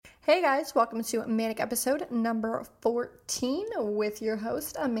Hey guys, welcome to Manic episode number 14 with your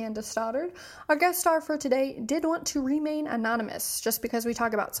host, Amanda Stoddard. Our guest star for today did want to remain anonymous just because we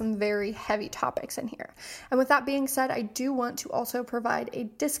talk about some very heavy topics in here. And with that being said, I do want to also provide a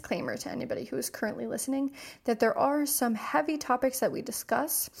disclaimer to anybody who is currently listening that there are some heavy topics that we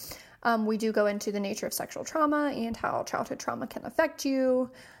discuss. We do go into the nature of sexual trauma and how childhood trauma can affect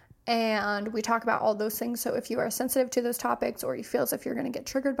you. And we talk about all those things. So if you are sensitive to those topics or you feel as if you're going to get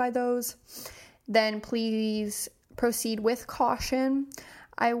triggered by those, then please proceed with caution.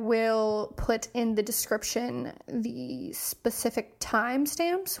 I will put in the description the specific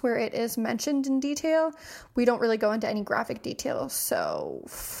timestamps where it is mentioned in detail. We don't really go into any graphic details. So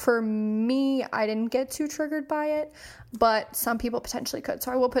for me, I didn't get too triggered by it, but some people potentially could.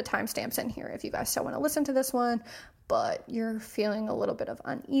 So I will put timestamps in here if you guys still want to listen to this one, but you're feeling a little bit of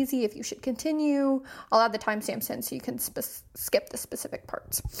uneasy if you should continue. I'll add the timestamps in so you can skip the specific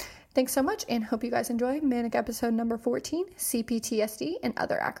parts. Thanks so much, and hope you guys enjoy Manic episode number 14, cPTSD and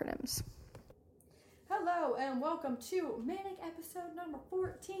Other Acronyms. Hello, and welcome to Manic episode number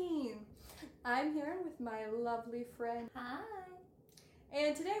 14. I'm here with my lovely friend. Hi.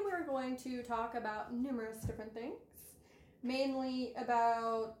 And today we're going to talk about numerous different things, mainly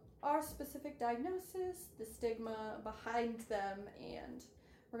about our specific diagnosis, the stigma behind them, and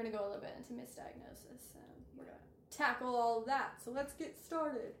we're going to go a little bit into misdiagnosis, and we're going to tackle all of that. So let's get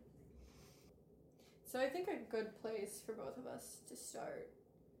started. So I think a good place for both of us to start,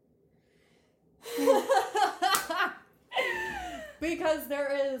 because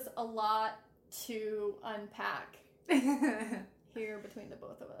there is a lot to unpack here between the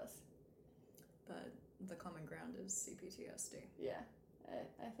both of us. But the common ground is cPTSD. Yeah.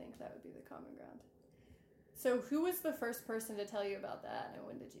 I think that would be the common ground. So who was the first person to tell you about that, and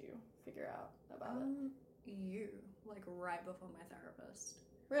when did you figure out about it? You, like right before my therapist.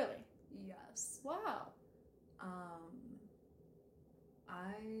 Really? Yes. Wow.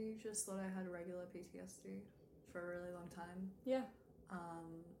 I just thought I had regular PTSD for a really long time. Yeah.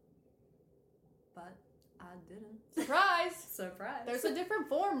 But I didn't. Surprise! Surprise. There's a different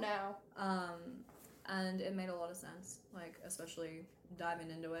form now. And it made a lot of sense, like, especially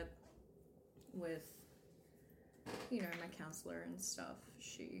diving into it with, you know, my counselor and stuff.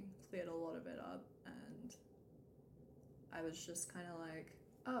 She cleared a lot of it up, and I was just kind of like,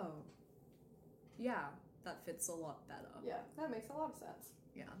 oh, yeah, that fits a lot better. Yeah, that makes a lot of sense.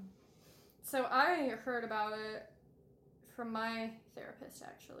 Yeah. So I heard about it from my therapist,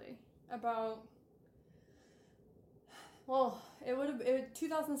 actually, about, well, it was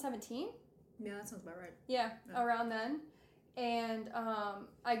 2017. Yeah, that sounds about right. Yeah, around then. And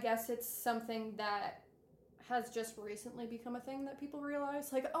I guess it's something that has just recently become a thing that people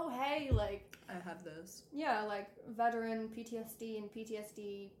realize. Like, oh, hey, like, I have this. Yeah, like, veteran PTSD and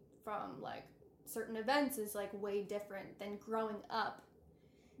PTSD from, like, certain events is, like, way different than growing up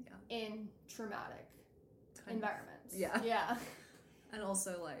in traumatic environments. Yeah. Yeah. And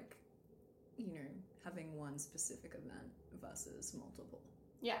also, like, you know, having one specific event versus multiple.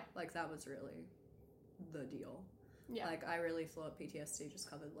 Yeah. Like, that was really the deal. Yeah. Like, I really thought PTSD just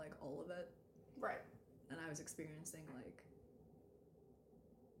covered, like, all of it. Right. And I was experiencing, like,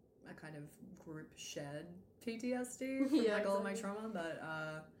 a kind of group shared PTSD from, Yeah, like, all of my exactly. trauma, but,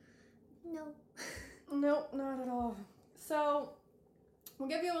 no. Nope, not at all. So, we'll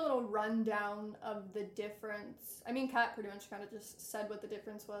give you a little rundown of the difference. I mean, Kat pretty much kind of just said what the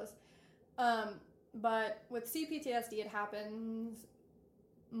difference was. But with cPTSD, it happens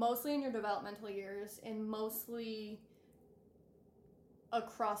mostly in your developmental years and mostly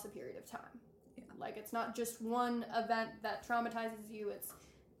across a period of time. Yeah. Like, it's not just one event that traumatizes you, it's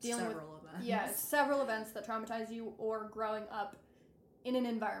dealing several events. Yeah, it's several events that traumatize you or growing up in an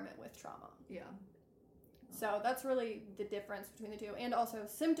environment with trauma. Yeah. So that's really the difference between the two. And also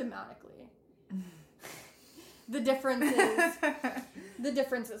symptomatically, the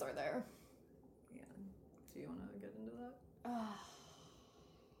differences are there. Yeah. Do you want to get into that?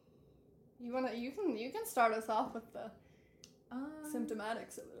 You can start us off with the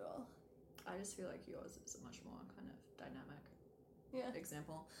symptomatics of it all. I just feel like yours is a much more kind of dynamic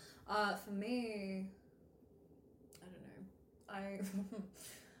example. For me, I don't know. I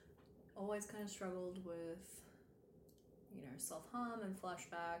always kind of struggled with, you know, self-harm and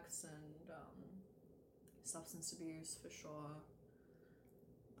flashbacks and substance abuse for sure.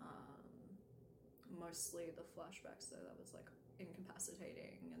 Mostly the flashbacks, though, that was like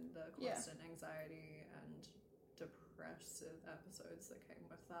incapacitating, and the constant anxiety and depressive episodes that came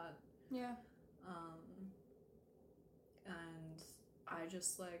with that. Yeah. And I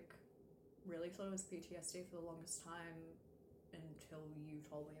just like really thought it was PTSD for the longest time until you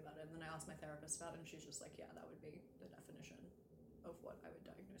told me about it. And then I asked my therapist about it, and she's just like, yeah, that would be the definition of what I would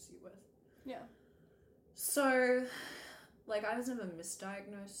diagnose you with. Yeah. So, like, I was never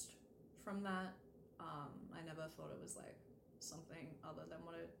misdiagnosed from that. I never thought it was, like, something other than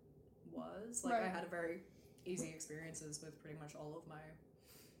what it was. Like, right. I had a very easy experiences with pretty much all of my,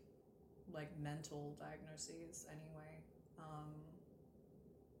 like, mental diagnoses anyway.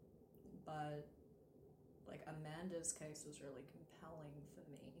 But, like, Amanda's case was really compelling for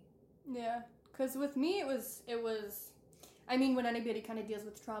me. Yeah, because with me it was, I mean, when anybody kind of deals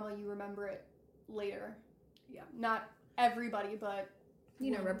with trauma, you remember it later. Yeah. Not everybody, but... You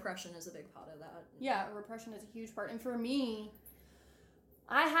know, repression is a big part of that. Yeah, repression is a huge part. And for me,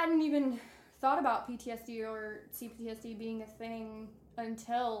 I hadn't even thought about PTSD or cPTSD being a thing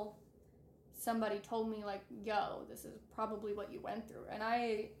until somebody told me, like, yo, this is probably what you went through. And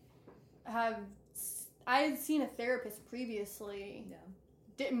I had seen a therapist previously.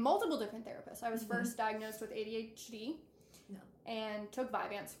 Yeah. Multiple different therapists. I was first diagnosed with ADHD. No. And took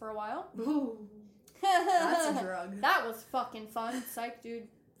Vyvanse for a while. Ooh. That's a drug. That was fucking fun. Psych, dude.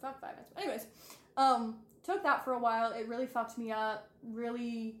 Fuck Vyvanse. Anyways, took that for a while. It really fucked me up.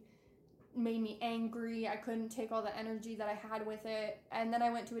 Really made me angry. I couldn't take all the energy that I had with it. And then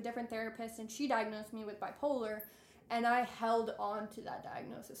I went to a different therapist, and she diagnosed me with bipolar. And I held on to that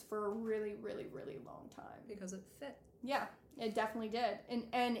diagnosis for a really, really, really long time. Because it fit. Yeah, it definitely did.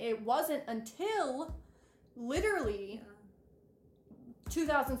 And it wasn't until literally... Yeah.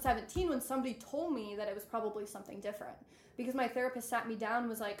 2017 when somebody told me that it was probably something different, because my therapist sat me down and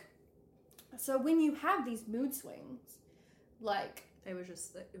was like, so when you have these mood swings, like, it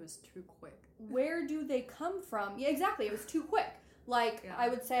was too quick. Where do they come from? Yeah, exactly. It was too quick. Like, yeah. I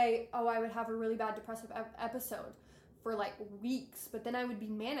would say, I would have a really bad depressive episode for like weeks, but then I would be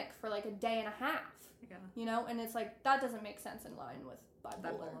manic for like a day and a half. Yeah. You know, and it's like, that doesn't make sense in line with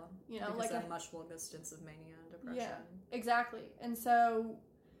bipolar. You know, because like they're much longer stints of mania and depression. Yeah, exactly. And so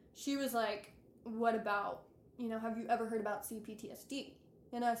she was like, what about, you know, have you ever heard about cPTSD?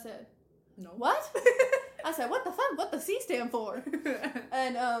 And I said, no. What? I said, what the fuck? What does C stand for?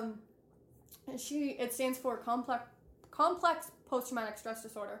 And it stands for complex post-traumatic stress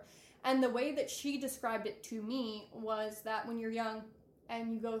disorder. And the way that she described it to me was that when you're young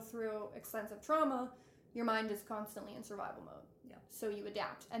and you go through extensive trauma, your mind is constantly in survival mode. Yeah. So you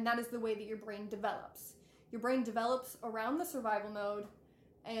adapt. And that is the way that your brain develops. Your brain develops around the survival mode.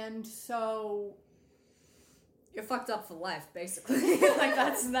 And so... You're fucked up for life, basically. Like,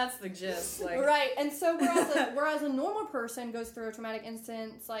 that's the gist. Like... Right. And so whereas a normal person goes through a traumatic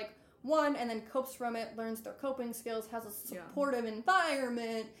instance, like, one, and then copes from it, learns their coping skills, has a supportive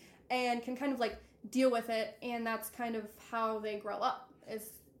environment, and can kind of, like, deal with it. And that's kind of how they grow up, is,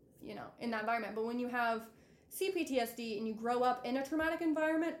 you know, in that environment. But when you have cPTSD and you grow up in a traumatic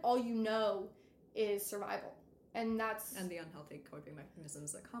environment, all you know is survival. And that's... And the unhealthy coping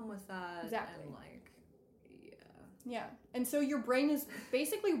mechanisms that come with that. Exactly. And, like, yeah. And so your brain is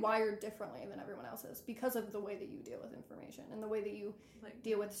basically wired differently than everyone else's because of the way that you deal with information and the way that you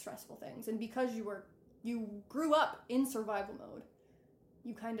deal with stressful things. And because you grew up in survival mode,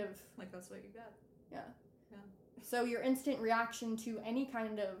 you kind of... Like, that's what you get. Yeah. Yeah. So your instant reaction to any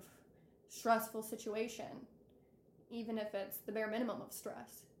kind of stressful situation, even if it's the bare minimum of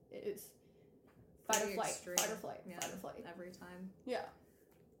stress, is fight or flight, extreme. fight or flight, yeah, fight or flight. Every time. Yeah.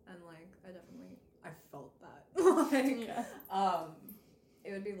 And, like, I felt that. Like, yeah.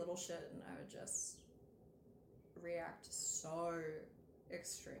 It would be little shit and I would just react so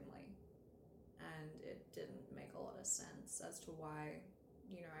extremely. And it didn't make a lot of sense as to why,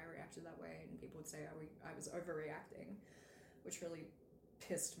 you know, I reacted that way. And people would say I was overreacting, which really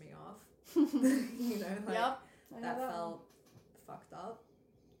pissed me off. You know, like, yep. that felt fucked up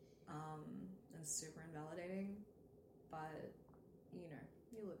and super invalidating. But, you know,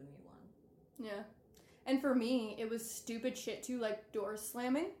 you live and you learn. Yeah. And for me, it was stupid shit too, like doors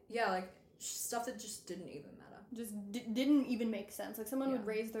slamming. Yeah, like stuff that just didn't even matter. Just didn't even make sense. Like someone would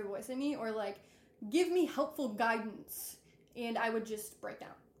raise their voice at me or like give me helpful guidance and I would just break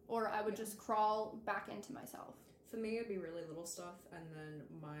down. Or I would just crawl back into myself. For me, it'd be really little stuff and then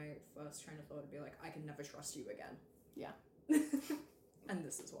my first train of thought would be like, I can never trust you again. Yeah. And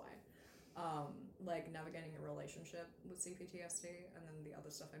this is why. Like navigating a relationship with cPTSD and then the other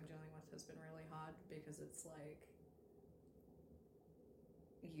stuff I'm dealing with has been really hard because it's like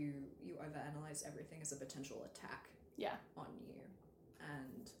you overanalyze everything as a potential attack on you.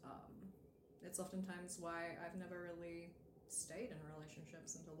 And it's oftentimes why I've never really stayed in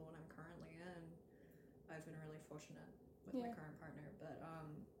relationships until the one I'm currently in. I've been really fortunate with my current partner, but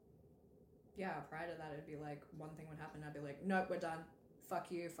prior to that, it'd be like, one thing would happen, I'd be like, nope, we're done.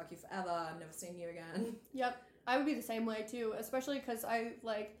 Fuck you forever, I'm never seeing you again. Yep. I would be the same way too, especially because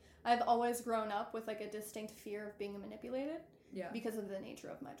I've always grown up with like a distinct fear of being manipulated. Yeah. Because of the nature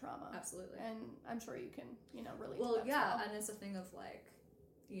of my trauma. Absolutely. And I'm sure you can, relate to that. Well, yeah, well. and it's a thing of like,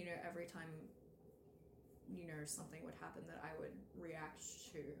 every time, something would happen that I would react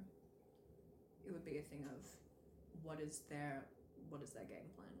to, it would be a thing of what is their game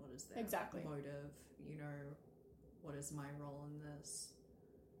plan? What is their motive? What is my role in this?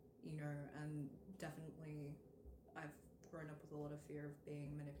 And definitely I've grown up with a lot of fear of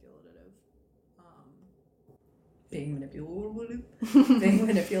being manipulative. Being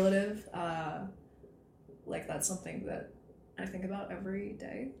manipulative. Like that's something that I think about every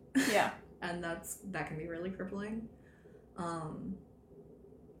day. Yeah. And that can be really crippling.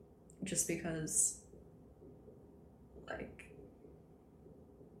 Just because like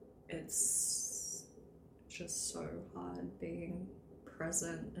it's just so hard being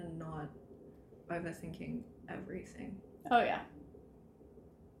present and not overthinking everything. Oh yeah.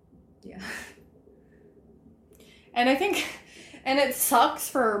 Yeah. And I think, and it sucks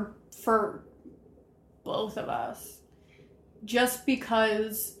for both of us, just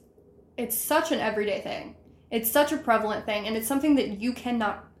because it's such an everyday thing. It's such a prevalent thing, and it's something that you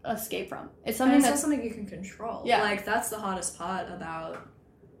cannot escape from. It's something and it's not something you can control. Yeah. Like, that's the hardest part about...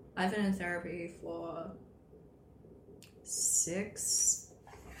 I've been in therapy for 6,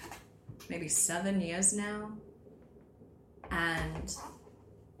 maybe 7 years now, and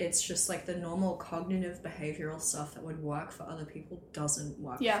it's just like the normal cognitive behavioral stuff that would work for other people doesn't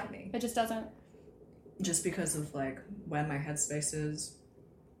work for me. It just doesn't. Just because of like where my headspace is,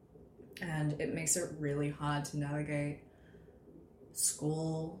 and it makes it really hard to navigate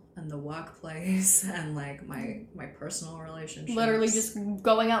school and the workplace and like my personal relationships. Literally just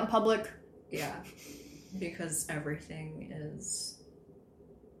going out in public. Yeah, because everything is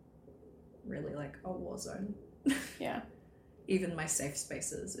really like a war zone. Yeah. Even my safe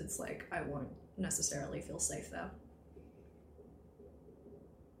spaces, it's like I won't necessarily feel safe there.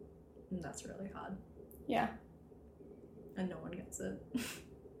 And that's really hard. Yeah. And no one gets it.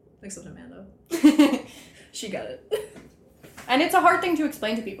 Except Amanda. She got it. And it's a hard thing to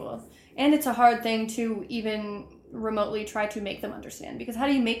explain to people. And it's a hard thing to even remotely try to make them understand. Because how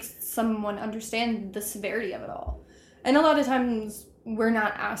do you make someone understand the severity of it all? And a lot of times we're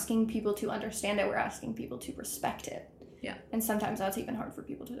not asking people to understand it, we're asking people to respect it. Yeah. And sometimes that's even hard for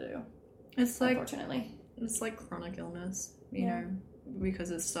people to do. It's like, unfortunately. It's like chronic illness, you know, because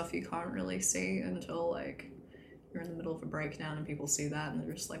it's stuff you can't really see until like you're in the middle of a breakdown and people see that and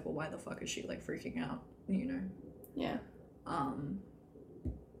they're just like, well, why the fuck is she like freaking out, you know? Yeah.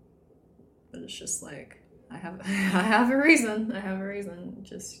 But it's just like, I have a reason.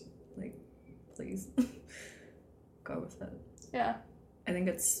 Just like, please go with it. Yeah. I think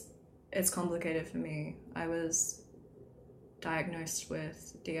it's complicated for me. I was diagnosed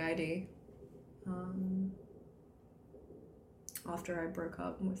with DID after I broke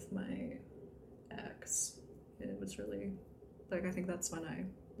up with my ex. It was really, like, I think that's when I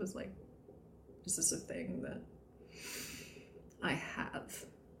was like, is this a thing that I have?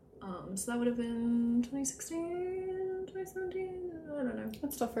 So that would have been 2016, 2017, I don't know.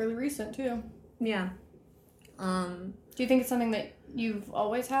 That's still fairly recent, too. Yeah. Do you think it's something that you've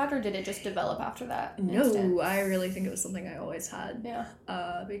always had, or did it just develop after that? No, instance? I really think it was something I always had.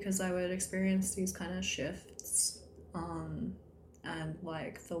 Yeah. Because I would experience these kind of shifts, and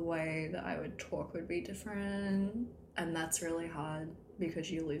like the way that I would talk would be different, and that's really hard because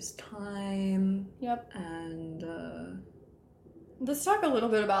you lose time. Yep. And let's talk a little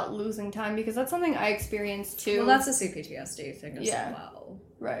bit about losing time, because that's something I experienced too. Well, that's a cPTSD thing as well.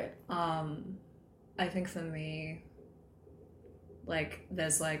 Right. I think for me, like,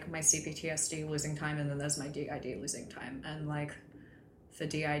 there's, like, my cPTSD losing time, and then there's my DID losing time. And, like, for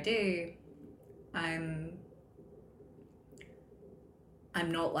DID, I'm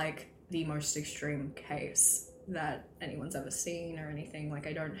not, like, the most extreme case that anyone's ever seen or anything. Like,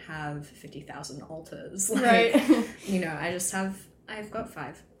 I don't have 50,000 alters. Like, right. You know, I've got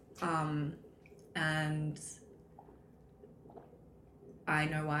 5. And I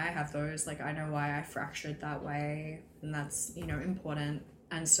know why I have those, like, I know why I fractured that way, and that's, you know, important.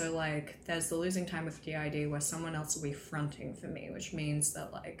 And so, like, there's the losing time with DID where someone else will be fronting for me, which means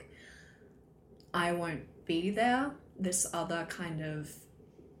that, like, I won't be there. This other kind of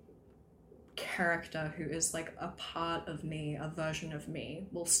character who is, like, a part of me, a version of me,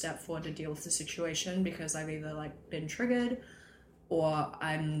 will step forward to deal with the situation because I've either, like, been triggered or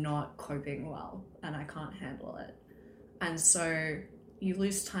I'm not coping well and I can't handle it. And so you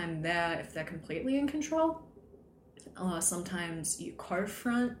lose time there if they're completely in control. Sometimes you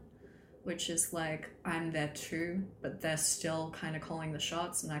co-front, which is like, I'm there too, but they're still kind of calling the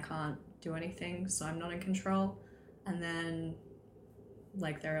shots and I can't do anything, so I'm not in control. And then,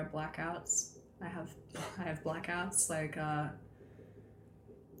 like, there are blackouts. I have blackouts. Like,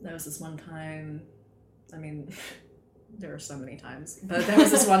 there was this one time, I mean, there were so many times, but there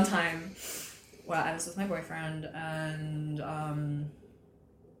was this one time where I was with my boyfriend and,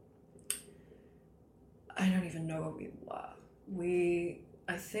 I don't even know where we were.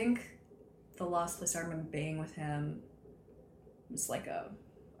 I think the last place I remember being with him was like a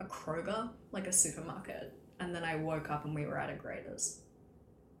Kroger, like a supermarket. And then I woke up and we were at a Grader's.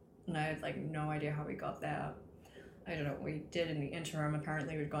 And I had like no idea how we got there. I don't know what we did in the interim.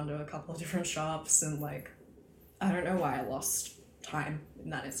 Apparently we'd gone to a couple of different shops and like, I don't know why I lost time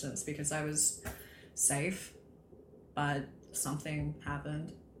in that instance because I was safe, but something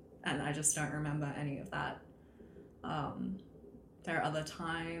happened and I just don't remember any of that. There are other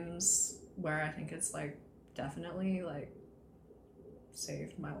times where I think it's like definitely like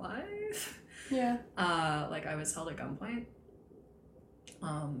saved my life. Yeah. Like I was held at gunpoint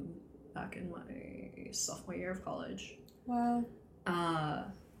back in my sophomore year of college. Wow. I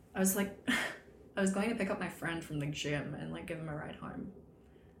was like I was going to pick up my friend from the gym and like give him a ride home,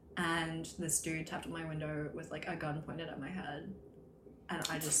 and this dude tapped on my window with like a gun pointed at my head, and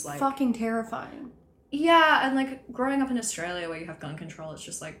I just like fucking terrifying. Yeah, and like growing up in Australia where you have gun control, it's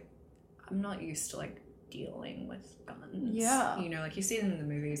just like I'm not used to like dealing with guns. Yeah. You know, like you see them in the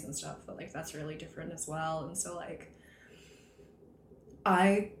movies and stuff, but like that's really different as well. And so like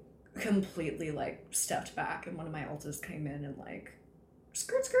I completely like stepped back and one of my alters came in and like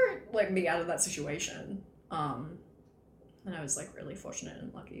skirt like me out of that situation. And I was like really fortunate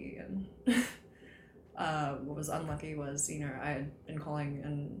and lucky, and what was unlucky was, you know, I had been calling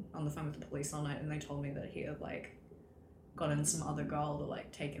and on the phone with the police all night and they told me that he had like gotten some other girl to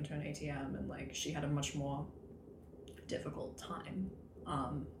like take him to an ATM and like she had a much more difficult time,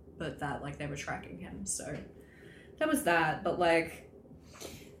 but that like they were tracking him, so that was that. But like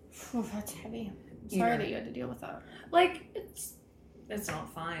that's heavy. Sorry that you had to deal with that. Like it's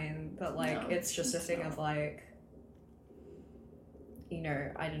not fine, but like No, it's just a thing of like, you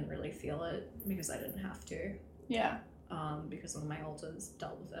know, I didn't really feel it because I didn't have to. Yeah. Because one of my alters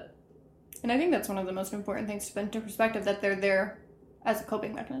dealt with it. And I think that's one of the most important things to put into perspective, that they're there as a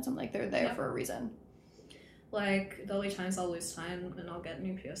coping mechanism. Like, they're there for a reason. Like, there'll be times I'll lose time and I'll get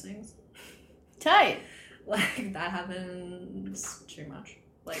new piercings. Tight! Like, that happens too much.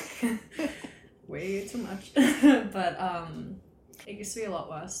 Like, way too much. But, it used to be a lot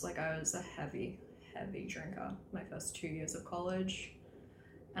worse. Like, I was a heavy drinker my first 2 years of college.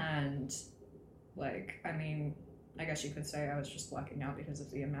 And, like, I mean, I guess you could say I was just blacking out because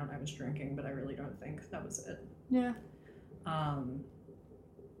of the amount I was drinking, but I really don't think that was it. Yeah.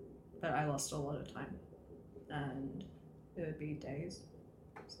 But I lost a lot of time. And it would be days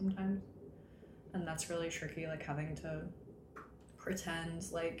sometimes. And that's really tricky, like having to pretend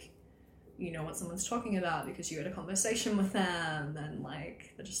like you know what someone's talking about because you had a conversation with them, and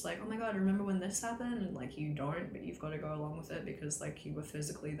like they're just like, oh my god, remember when this happened? And like you don't, but you've got to go along with it because like you were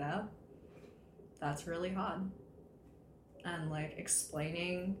physically there. That's really hard. And like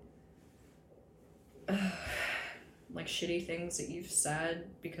explaining like shitty things that you've said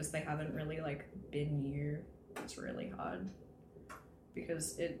because they haven't really like been you, it's really hard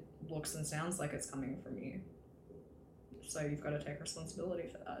because it looks and sounds like it's coming from you, so you've got to take responsibility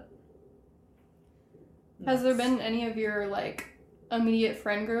for that. Has there been any of your like immediate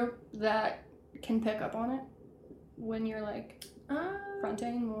friend group that can pick up on it when you're like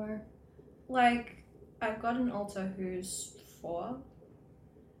fronting, or like I've got an alter who's 4,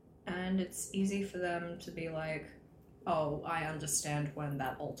 and it's easy for them to be like, oh, I understand when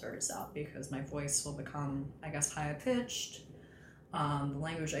that alter is out because my voice will become, I guess, higher pitched. The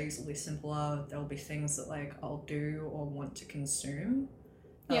language I use will be simpler. There'll be things that like I'll do or want to consume.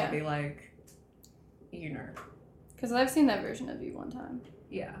 That'll be like, you know. Because I've seen that version of you one time.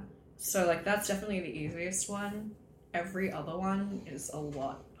 Yeah. So like that's definitely the easiest one. Every other one is a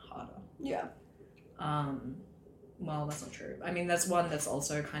lot harder. Yeah. Well, that's not true. I mean, there's one that's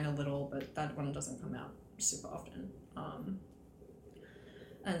also kind of little, but that one doesn't come out super often.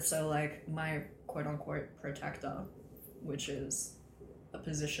 And so like my quote-unquote protector, which is a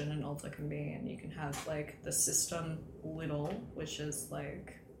position an alter can be, and you can have like the system little, which is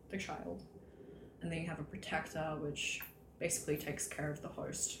like the child, and then you have a protector, which basically takes care of the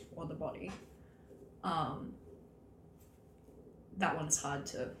host or the body. That one's hard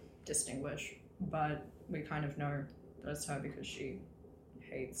to distinguish, but we kind of know that it's her because she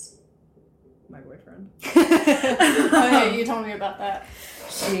hates my boyfriend. Oh yeah, you told me about that.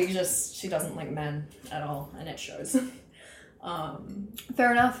 She doesn't like men at all, and it shows.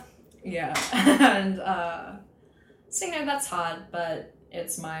 Fair enough. Yeah. And so that's hard, but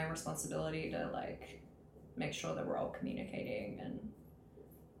it's my responsibility to like make sure that we're all communicating and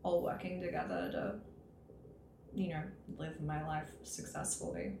all working together to, live my life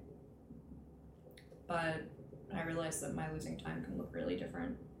successfully. But I realize that my losing time can look really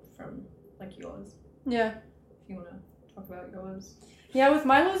different from like yours. Yeah. If you want to talk about yours. Yeah, with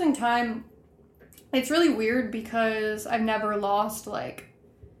my losing time, it's really weird because I've never lost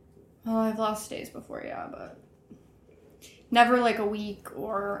I've lost days before, yeah, but never like a week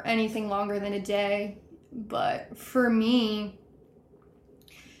or anything longer than a day. But for me,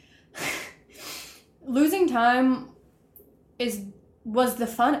 losing time was the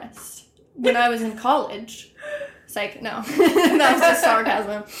funnest when I was in college. Psych, no. That was just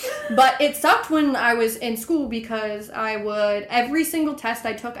sarcasm. But it sucked when I was in school because every single test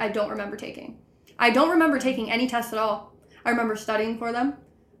I took, I don't remember taking. I don't remember taking any tests at all. I remember studying for them.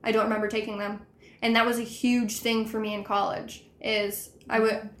 I don't remember taking them. And that was a huge thing for me in college, is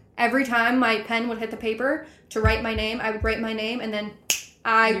every time my pen would hit the paper to write my name, I would write my name, and then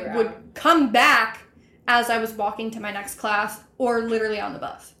I would come back as I was walking to my next class or literally on the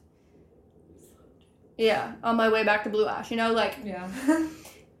bus. Yeah, on my way back to Blue Ash, Yeah.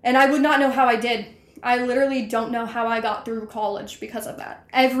 And I would not know how I did. I literally don't know how I got through college because of that.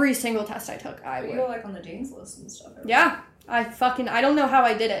 Every single test I took, You were like on the dean's list and stuff. Yeah, I don't know how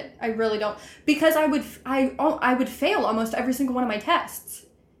I did it. I really don't, because I would fail almost every single one of my tests.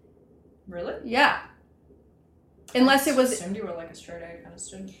 Really? Yeah. Unless it was. I assumed you were like a straight A kind of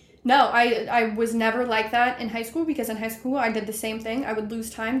student. No, I was never like that in high school, because in high school I did the same thing. I would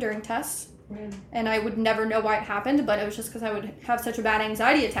lose time during tests. And I would never know why it happened, but it was just because I would have such a bad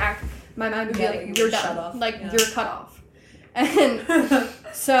anxiety attack. My mind would be like, you're done. You're cut off. And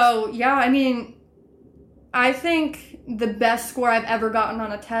so, yeah, I mean, I think the best score I've ever gotten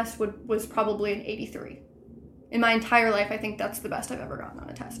on a test was probably an 83. In my entire life, I think that's the best I've ever gotten on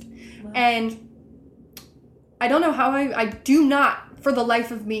a test. Wow. And I don't know how I do not, for the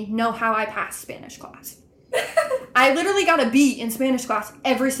life of me, know how I passed Spanish class. I literally got a B in Spanish class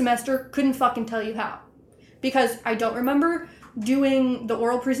every semester. Couldn't fucking tell you how. Because I don't remember doing the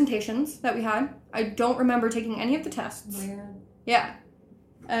oral presentations that we had. I don't remember taking any of the tests. Weird. Yeah.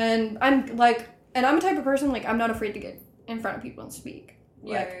 And I'm a type of person, I'm not afraid to get in front of people and speak.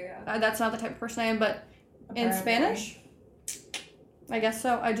 Yeah. That's not the type of person I am, but in Spanish, I guess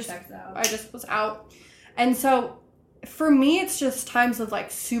so. I just was out. And so, for me, it's just times of,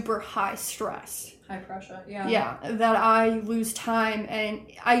 super high stress. High pressure, yeah. Yeah, that I lose time,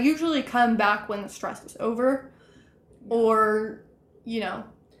 and I usually come back when the stress is over, or,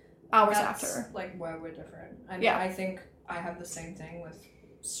 hours after. Where we're different. I think I have the same thing with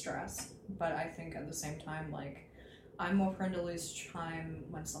stress, but I think at the same time, I'm more prone to lose time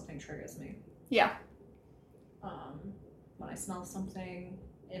when something triggers me. Yeah. When I smell something,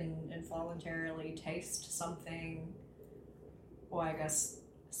 involuntarily taste something, or I guess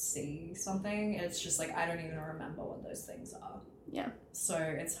see something, it's just I don't even remember what those things are. Yeah. So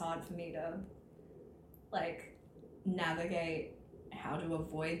it's hard for me to navigate how to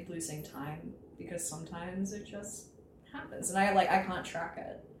avoid losing time, because sometimes it just happens and I can't track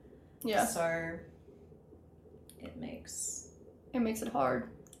it. Yeah. So it makes it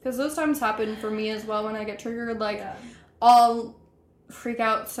hard, because those times happen for me as well when I get triggered. I'll freak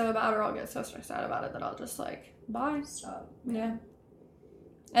out so bad, or I'll get so stressed out about it that I'll just bye. Stop. Yeah.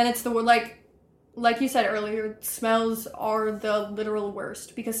 And it's like you said earlier, smells are the literal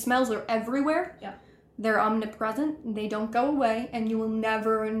worst, because smells are everywhere. Yeah. They're omnipresent, they don't go away, and you will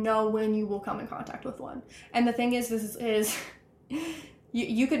never know when you will come in contact with one. And the thing is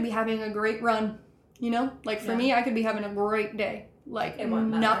you could be having a great run, for me, I could be having a great day.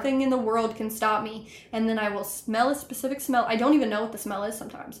 Nothing in the world can stop me, and then I will smell a specific smell. I don't even know what the smell is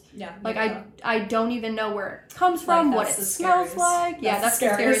sometimes. Yeah. I don't even know where it comes from, what it smells like. Yeah, that's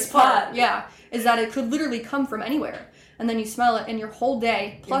the scariest part. Yeah, is that it could literally come from anywhere, and then you smell it, and your whole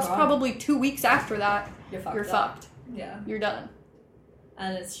day, plus probably 2 weeks after that, you're fucked. Yeah. You're done.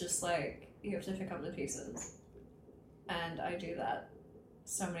 And it's just you have to pick up the pieces, and I do that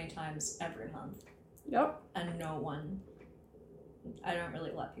so many times every month. Yep. And I don't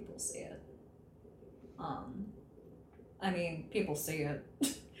really let people see it. People see it.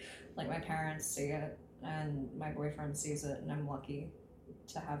 My parents see it, and my boyfriend sees it, and I'm lucky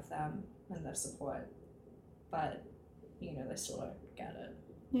to have them and their support. But, they still don't get it.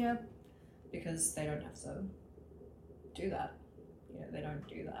 Yeah. Because they don't have to do that. they don't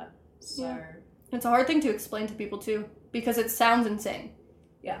do that. So it's a hard thing to explain to people too, because it sounds insane.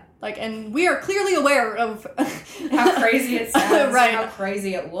 Yeah. Like, and we are clearly aware of how crazy it sounds, right. how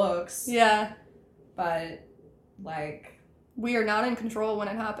crazy it looks. Yeah. But, like... we are not in control when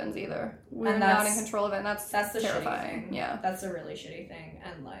it happens either. We're not in control of it, and that's the terrifying. Shitty thing. Yeah. That's a really shitty thing.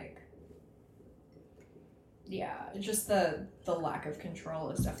 And, like... yeah, just the lack of control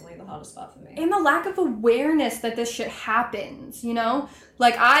is definitely the hardest part for me. And the lack of awareness that this shit happens, you know?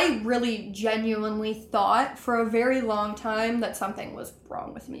 Like, I really genuinely thought for a very long time that something was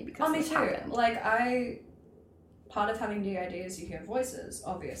wrong with me because this happened. Like, part of having DID is you hear voices,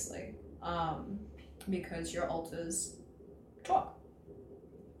 obviously. Because your alters talk.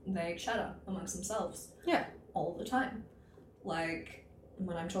 They chatter amongst themselves. Yeah. All the time. Like...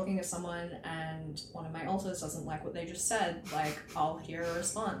 when I'm talking to someone and one of my alters doesn't like what they just said, like, I'll hear a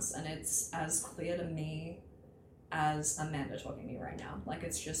response, and it's as clear to me as Amanda talking to me right now. Like,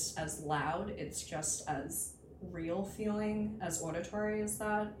 it's just as loud, it's just as real feeling, as auditory as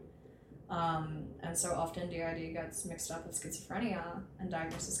that. And so often DID gets mixed up with schizophrenia and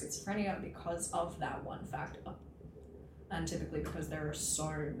diagnosed as schizophrenia because of that one factor. And typically because there are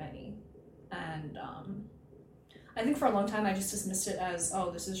so many. And, I think for a long time I just dismissed it as,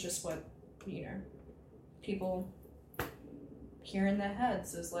 oh, this is just what, people hear in their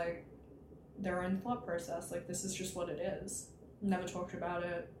heads as, like, their own thought process. Like, this is just what it is. Never talked about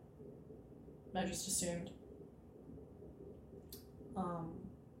it. I just assumed.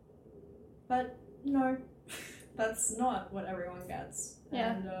 But, no, that's not what everyone gets.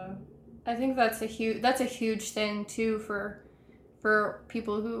 Yeah. And, I think that's a huge thing, too, for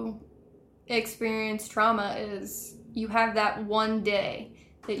people who experience trauma is you have that one day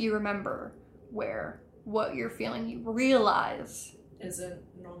that you remember where what you're feeling you realize isn't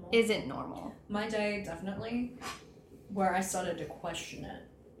normal. My day, definitely, where I started to question it,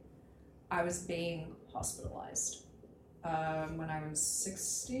 I was being hospitalized when I was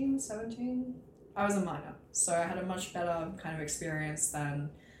 16, 17. I was a minor, so I had a much better kind of experience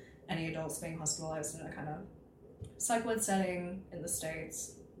than any adults being hospitalized in a kind of psych ward setting in the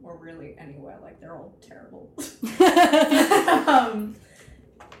States. Or really anywhere, like, they're all terrible.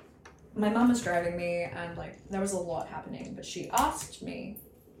 My mom was driving me, and, like, there was a lot happening, but she asked me,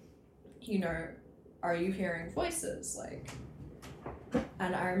 are you hearing voices? Like,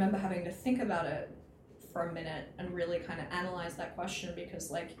 and I remember having to think about it for a minute and really kind of analyze that question because,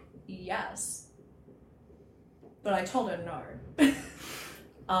 like, yes. But I told her no.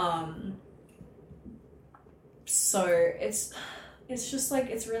 So it's just, like,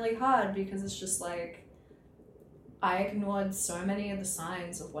 it's really hard because it's just, like, I ignored so many of the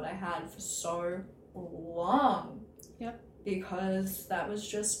signs of what I had for so long. Yep. Because that was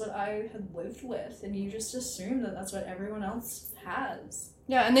just what I had lived with, and you just assume that that's what everyone else has.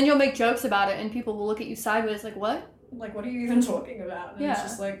 Yeah, and then you'll make jokes about it, and people will look at you sideways like, what? Like, what are you even talking about? And yeah. It's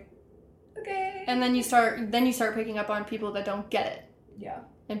just like, okay. And then you start picking up on people that don't get it. Yeah.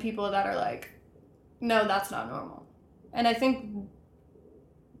 And people that are like, no, that's not normal. And I think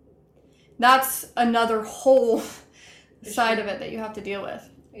that's another whole side of it that you have to deal with.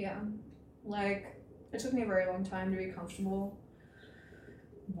 Yeah. Like, it took me a very long time to be comfortable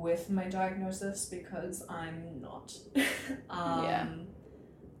with my diagnosis because I'm not. Yeah.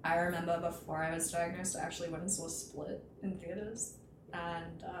 I remember before I was diagnosed, I actually went and saw Split in theaters,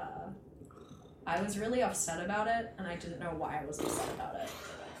 and I was really upset about it, and I didn't know why I was upset about it.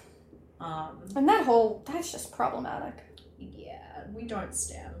 And that's just problematic. Yeah, we don't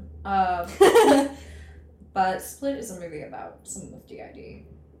stand. But Split is a movie about someone with DID,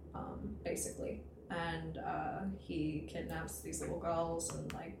 basically. And he kidnaps these little girls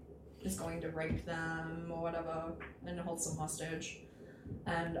and, like, is going to rape them or whatever and holds them hostage.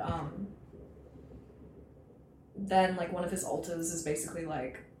 And then, like, one of his alters is basically,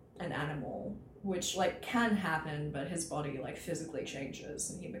 like, an animal, which, like, can happen, but his body, like, physically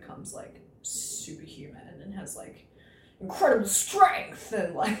changes and he becomes, like, superhuman and has, like, incredible strength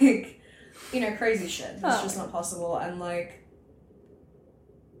and, like, crazy shit. It's just not possible. And, like,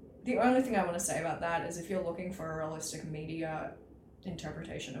 the only thing I want to say about that is if you're looking for a realistic media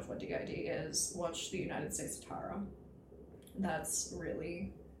interpretation of what DID is, watch The United States of Tara. That's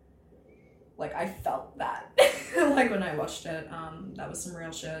really, like, I felt that. Like, when I watched it, that was some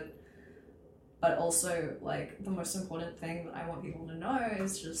real shit. But also, like, the most important thing that I want people to know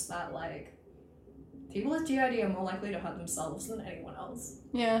is just that, like, people with DID are more likely to hurt themselves than anyone else.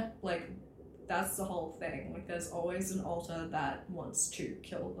 Yeah. Like, that's the whole thing. Like, there's always an alter that wants to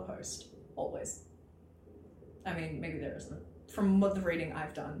kill the host. Always. I mean, maybe there isn't. From what the reading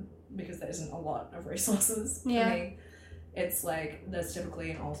I've done, because there isn't a lot of resources for me. it's like there's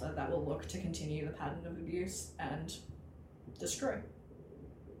typically an alter that will look to continue the pattern of abuse and destroy.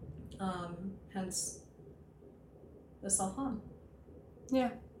 Hence the self-harm.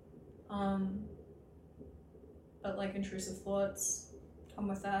 Yeah. But like intrusive thoughts come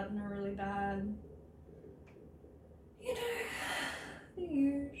with that and are really bad. You know, the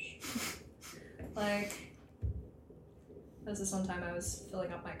usual. Like, there's this one time I was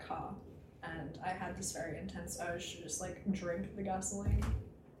filling up my car and I had this very intense urge to just like drink the gasoline,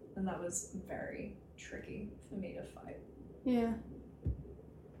 and that was very tricky for me to fight. Yeah.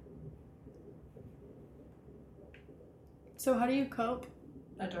 So how do you cope?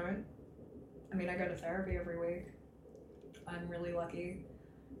 I don't. I mean, I go to therapy every week. I'm really lucky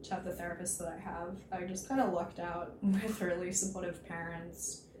to have the therapist that I have. I just kind of lucked out with really supportive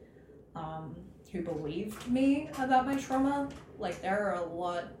parents who believed me about my trauma. Like, there are a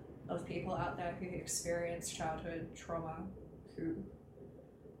lot of people out there who experience childhood trauma who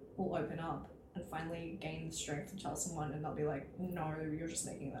will open up and finally gain the strength to tell someone, and they'll be like, no, you're just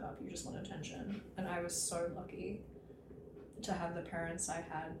making that up, you just want attention. And I was so lucky to have the parents I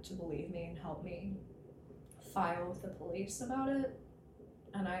had to believe me and help me file with the police about it.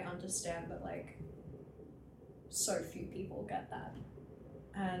 And I understand that, like, so few people get that.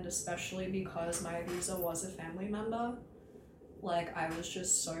 And especially because my abuser was a family member, like, I was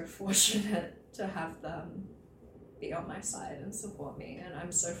just so fortunate to have them be on my side and support me. And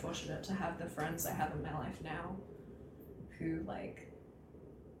I'm so fortunate to have the friends I have in my life now who, like,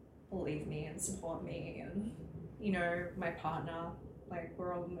 believe me and support me. And, you know, my partner, like, we've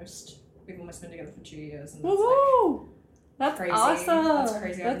almost been together for 2 years, and that's Woo-hoo! like, that's crazy. awesome. That's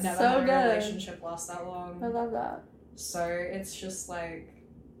crazy. That's I've never so had a good. relationship last that long. I love that. So it's just like,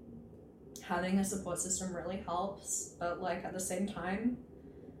 having a support system really helps, but like at the same time,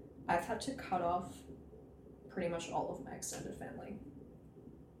 I've had to cut off pretty much all of my extended family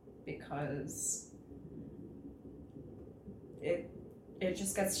because it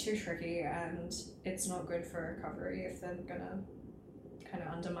just gets too tricky, and it's not good for recovery if they're gonna kind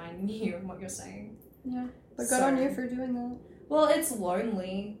of undermine you and what you're saying. Yeah, but good on you for doing that. Well, it's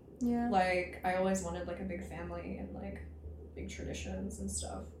lonely. Yeah. Like, I always wanted like a big family and like big traditions and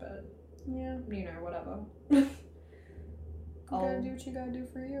stuff, but yeah, you know, whatever. You gotta do what you gotta do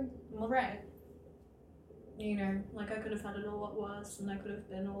for you. Well, right. You know, like, I could have had it a lot worse, and I could have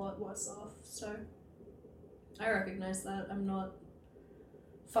been a lot worse off, so I recognize that. I'm not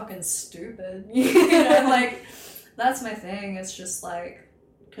fucking stupid. You know, like, that's my thing. It's just like,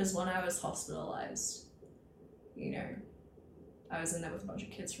 because when I was hospitalized, you know, I was in there with a bunch of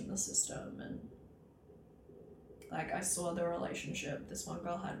kids from the system, and like, I saw the relationship this one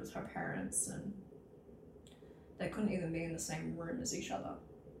girl had with her parents, and they couldn't even be in the same room as each other.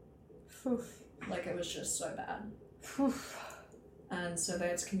 Oof. Like, it was just so bad. Oof. And so they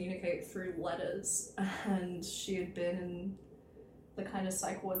had to communicate through letters, and she had been in the kind of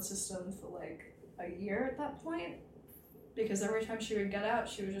psych ward system for like a year at that point, because every time she would get out,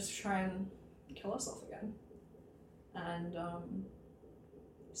 she would just try and kill herself again. And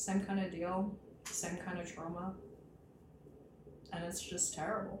same kind of deal, same kind of trauma, and it's just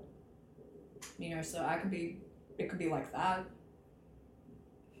terrible. You know, so it could be like that,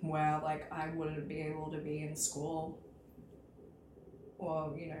 where like I wouldn't be able to be in school,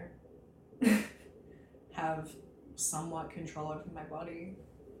 or, you know, have somewhat control over my body.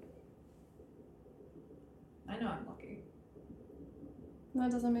 I know I'm lucky.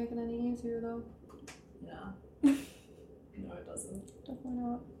 That doesn't make it any easier, though. No. No, it doesn't. Definitely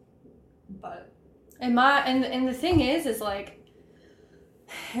not. But And the thing is like,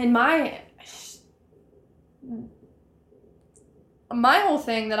 in my whole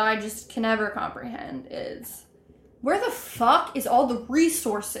thing that I just can never comprehend is, where the fuck is all the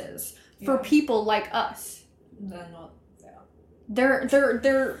resources for people like us? They're not there.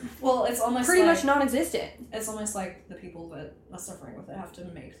 They're well, it's almost pretty like, much non-existent. It's almost like the people that are suffering with it have to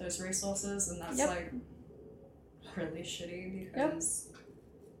make those resources, and that's like really shitty, because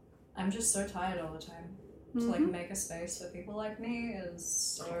I'm just so tired all the time. To like make a space for people like me is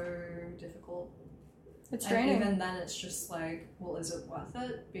so difficult. It's draining. And even then, it's just like, well, is it worth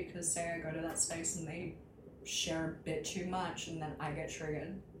it? Because say I go to that space and they share a bit too much, and then I get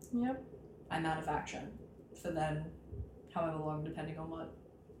triggered. Yep. I'm out of action for then however long, depending on what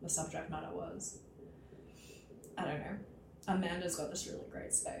the subject matter was. I don't know. Amanda's got this really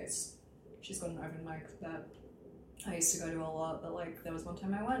great space. She's got an open mic that I used to go to a lot, but like, there was one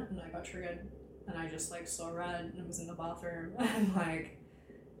time I went and I got triggered, and I just like saw red, and it was in the bathroom, and like,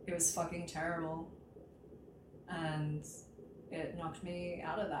 it was fucking terrible, and it knocked me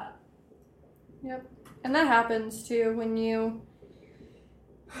out of that. Yep. And that happens, too. When you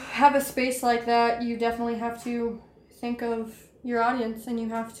have a space like that, you definitely have to think of your audience, and you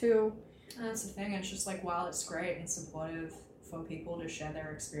have to... And that's the thing. It's just like, while it's great and supportive for people to share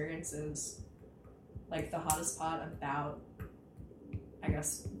their experiences, like, the hardest part about, I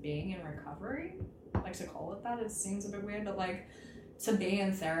guess, being in recovery, like, to call it that, it seems a bit weird, but, like, to be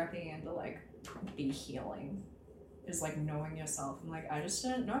in therapy and to, like, be healing is, like, knowing yourself. And, like, I just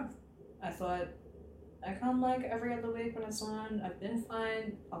didn't know. I thought, I come, like, every other week when it's on. I've been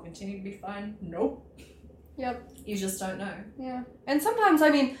fine. I'll continue to be fine. Nope. Yep. You just don't know. Yeah. And sometimes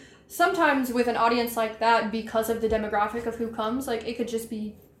with an audience like that, because of the demographic of who comes, like, it could just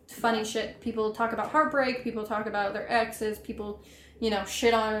be funny shit. People talk about heartbreak, people talk about their exes, people,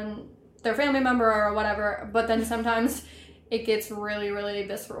 shit on their family member or whatever, but then sometimes it gets really, really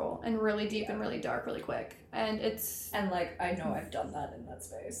visceral and really deep and really dark really quick. And like, I know I've done that in that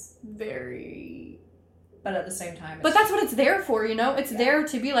space. Very... But at the same time... But that's what it's there for, It's there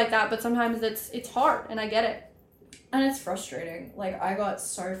to be like that, but sometimes it's hard, and I get it. And it's frustrating. Like, I got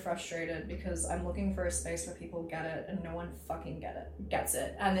so frustrated because I'm looking for a space where people get it, and no one fucking gets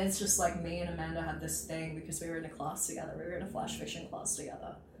it. And it's just like, me and Amanda had this thing because we were in a class together. We were in a flash fiction class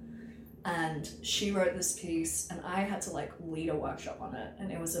together. And she wrote this piece, and I had to, like, lead a workshop on it.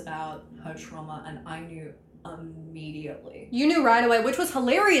 And it was about her trauma, and I knew immediately. You knew right away, which was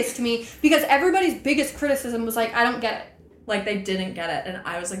hilarious to me, because everybody's biggest criticism was like, I don't get it. Like, they didn't get it, and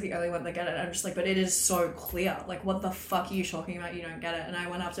I was, like, the only one that get it. I'm just like, but it is so clear. Like, what the fuck are you talking about? You don't get it. And I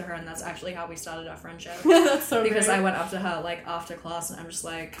went up to her, and that's actually how we started our friendship. That's so Because great. I went up to her, like, after class, and I'm just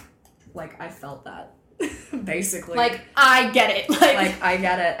like, I felt that. Basically. Like, I get it. Like, I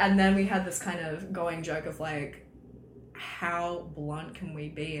get it. And then we had this kind of going joke of, like, how blunt can we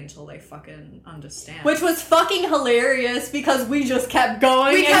be until they fucking understand? Which was fucking hilarious because we just kept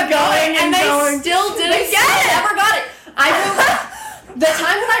going and they still didn't get it. Never got it. The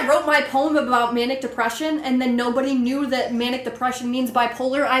time when I wrote my poem about manic depression and then nobody knew that manic depression means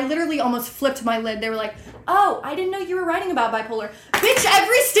bipolar, I literally almost flipped my lid. They were like, oh, I didn't know you were writing about bipolar. Bitch,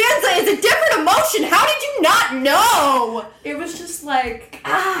 every stanza is a different emotion. How did you not know? It was just like,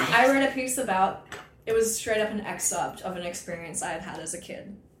 I read a piece about, it was straight up an excerpt of an experience I had had as a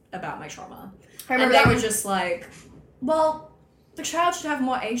kid about my trauma. And they were just like, well, the child should have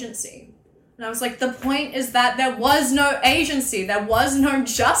more agency. And I was like, the point is that there was no agency. There was no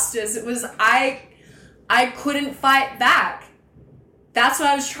justice. It was, I couldn't fight back. That's what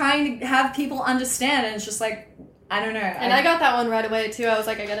I was trying to have people understand. And it's just like, I don't know. And I got that one right away, too. I was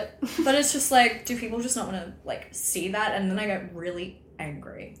like, I get it. But it's just like, do people just not want to, like, see that? And then I get really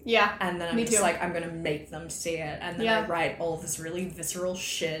angry. Yeah. And then I'm just like, I'm going to make them see it. And then I write all this really visceral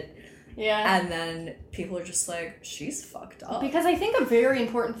shit. Yeah. And then people are just like, she's fucked up. Because I think a very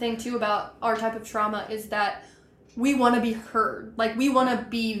important thing, too, about our type of trauma is that we want to be heard. Like, we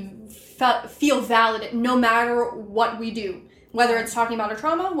want to feel valid no matter what we do. Whether it's talking about our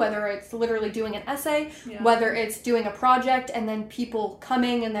trauma, whether it's literally doing an essay, whether it's doing a project and then people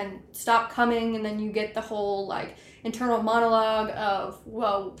coming and then stop coming and then you get the whole, like, internal monologue of,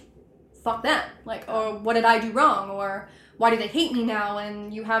 well, fuck them. Like, or what did I do wrong? Or why do they hate me now?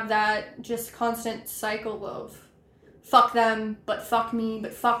 And you have that just constant cycle of fuck them, but fuck me,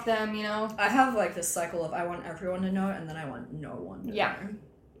 but fuck them, I have, like, this cycle of I want everyone to know and then I want no one to know.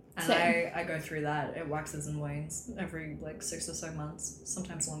 And I go through that. It waxes and wanes every, like, 6 or so months.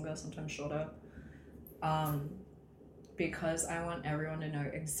 Sometimes longer, sometimes shorter. Because I want everyone to know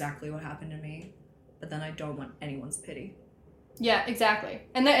exactly what happened to me, but then I don't want anyone's pity. Yeah, exactly.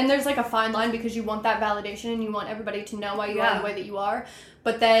 And there's, like, a fine line because you want that validation and you want everybody to know why you are the way that you are.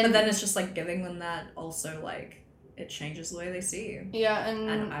 But then it's just, like, giving them that also, like, it changes the way they see you. Yeah,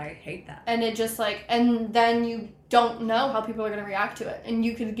 and I hate that. And it just, like, and then you don't know how people are going to react to it. And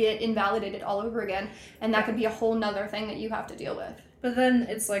you could get invalidated all over again. And that could be a whole nother thing that you have to deal with. But then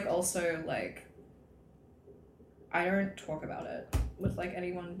it's, like, also, like, I don't talk about it with, like,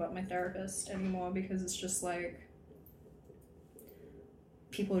 anyone but my therapist anymore because it's just, like,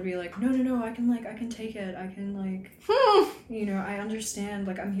 people would be like, no, I can take it. I can, like, I understand.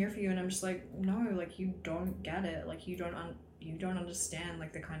 Like, I'm here for you. And I'm just like, no, like, you don't get it. Like, you don't understand,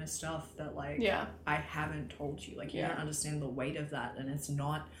 like, the kind of stuff that, like, I haven't told you. Like, you don't understand the weight of that. And it's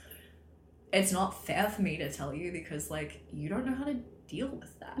not fair for me to tell you because, like, you don't know how to deal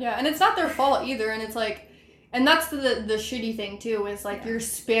with that. Yeah, and it's not their fault either. And it's like, and that's the shitty thing, too, is, like, you're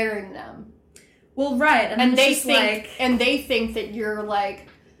sparing them. Well, right, and they think that you're, like,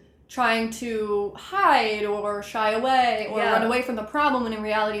 trying to hide or shy away or run away from the problem, when in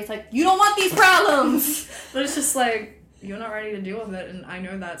reality it's like, you don't want these problems! But it's just like, you're not ready to deal with it, and I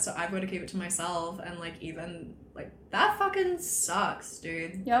know that, so I've got to keep it to myself. And like, even like, that fucking sucks,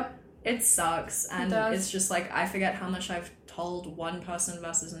 dude. Yep. It sucks, and it's just like, I forget how much I've told one person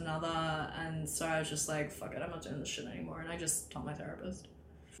versus another, and so I was just like, fuck it, I'm not doing this shit anymore, and I just told my therapist.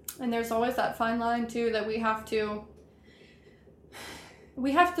 And there's always that fine line too that we have to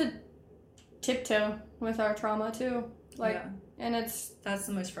tiptoe with our trauma too, like, yeah. And that's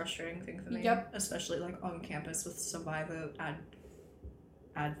the most frustrating thing for me. Yep. Especially like on campus with survivor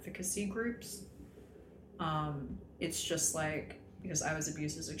advocacy groups. It's just like, because I was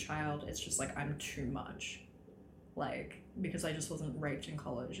abused as a child, it's just like, I'm too much. Like, because I just wasn't raped in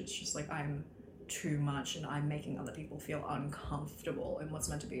college, it's just like, I'm too much, and I'm making other people feel uncomfortable in what's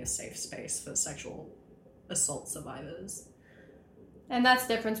meant to be a safe space for sexual assault survivors. And that's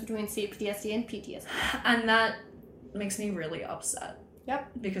the difference between cPTSD and PTSD. And that makes me really upset.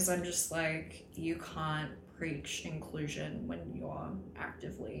 Yep. Because I'm just like, you can't preach inclusion when you're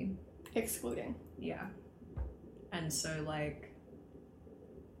actively excluding. Yeah. And so, like,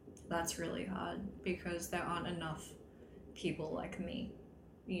 that's really hard, because there aren't enough people like me,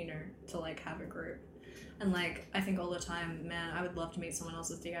 you know, to, like, have a group. And, like, I think all the time, man, I would love to meet someone else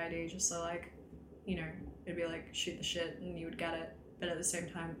with DID just so, like, you know, it'd be like, shoot the shit and you would get it. But at the same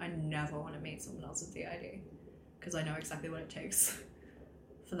time, I never want to meet someone else with DID, because I know exactly what it takes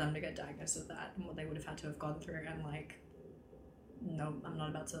for them to get diagnosed with that and what they would have had to have gone through. And, like, no, I'm not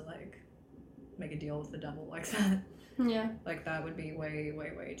about to, like, make a deal with the devil like that. Yeah. Like, that would be way,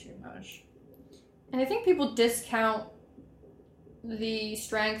 way, way too much. And I think people discount the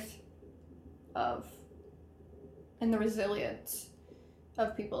strength of and the resilience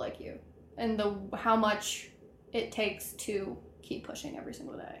of people like you, and how much it takes to keep pushing every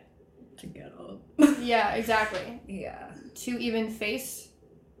single day. To get up. Yeah, exactly. Yeah. To even face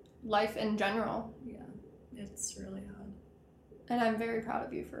life in general. Yeah. It's really hard. And I'm very proud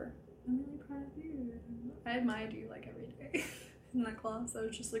of you for... I'm really proud of you. I admired you, like, every day in that class. I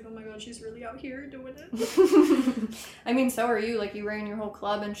was just like, oh my god, she's really out here doing it. I mean, so are you. Like, you ran your whole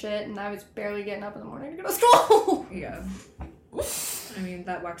club and shit, and I was barely getting up in the morning to go to school. Yeah. I mean,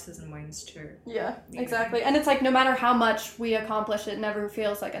 that waxes and wanes too. Yeah, exactly. And it's like, no matter how much we accomplish, it never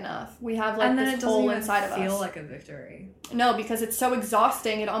feels like enough. We have, like, this hole inside of us. And then it doesn't feel like a victory. No, because it's so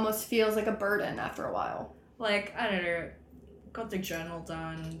exhausting, it almost feels like a burden after a while. Like, I don't know, got the journal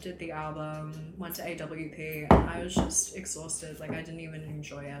done, did the album, went to AWP, and I was just exhausted. Like, I didn't even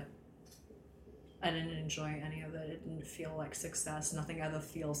enjoy it. I didn't enjoy any of it. It didn't feel like success. Nothing ever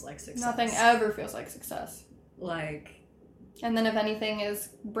feels like success. Nothing ever feels like success. Like... And then if anything is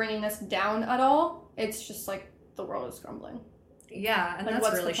bringing us down at all, it's just like the world is crumbling. Yeah, and like,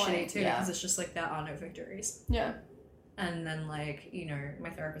 that's really shitty too, yeah. because it's just like, there are no victories. Yeah. And then, like, you know, my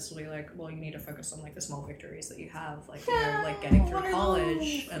therapist will be like, well, you need to focus on, like, the small victories that you have, like, you know, like getting through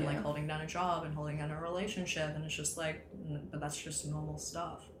college and, like, holding down a job and holding down a relationship, and it's just like, but that's just normal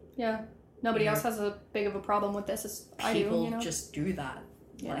stuff. Yeah. Nobody else has a big of a problem with this as I do, you know? People just do that.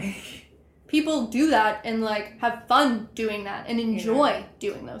 Yeah. Like... People do that and, like, have fun doing that and enjoy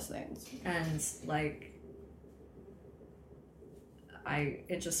doing those things. And, like,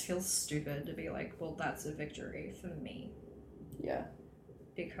 it just feels stupid to be like, well, that's a victory for me. Yeah.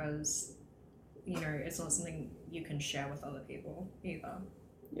 Because, you know, it's not something you can share with other people either.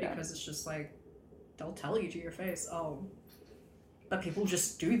 Yeah. Because it's just like, they'll tell you to your face, oh, but people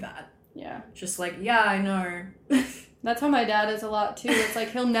just do that. Yeah. Just like, yeah, I know. That's how my dad is a lot, too. It's like,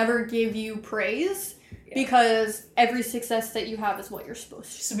 he'll never give you praise because every success that you have is what you're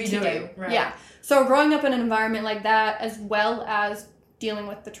supposed to be doing. Right. Yeah. So growing up in an environment like that, as well as dealing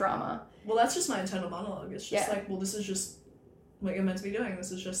with the trauma. Well, that's just my internal monologue. It's just like, well, this is just what you're meant to be doing.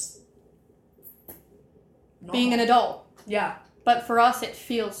 This is just normal. Being an adult. Yeah. But for us, it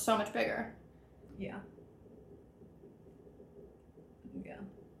feels so much bigger. Yeah. Yeah.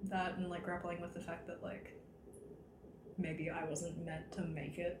 That and, like, grappling with the fact that, like, maybe I wasn't meant to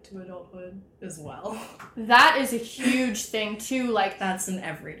make it to adulthood as well. That is a huge thing, too. Like, that's an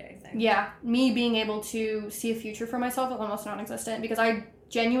everyday thing. Yeah. Me being able to see a future for myself is almost non-existent because I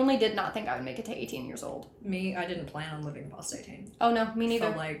genuinely did not think I would make it to 18 years old. Me, I didn't plan on living past 18. Oh, no. Me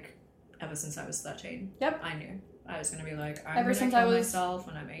neither. For, like, ever since I was 13. Yep. I knew. I was going to be like, I'm going to kill myself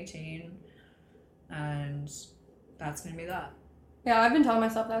when I'm 18. And that's going to be that. Yeah, I've been telling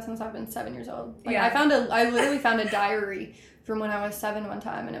myself that since I've been 7 years old. Like, I literally found a diary from when I was 7 one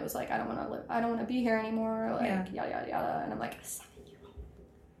time, and it was like, I don't want to be here anymore, like, yada, yada, yada, and I'm like, a 7-year-old.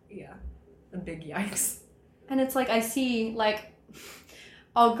 Yeah. A big yikes. And it's like, I see, like,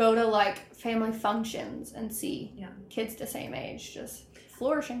 I'll go to, like, family functions and see kids the same age just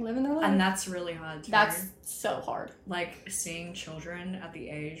flourishing, living their life. And that's really hard too. That's so hard. Like, seeing children at the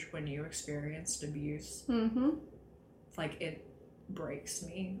age when you experienced abuse, like, it breaks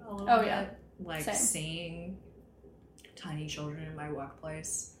me a little bit. Yeah. Like, Same. seeing tiny children in my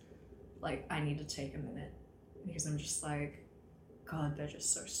workplace, like, I need to take a minute because I'm just like, God, they're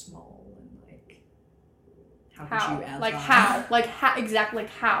just so small, and like, how could you ever? Like, how? Like, how? Exactly,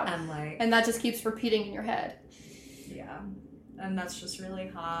 like, how? And like, and that just keeps repeating in your head. Yeah, and that's just really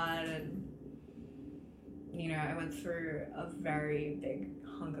hard. And you know, I went through a very big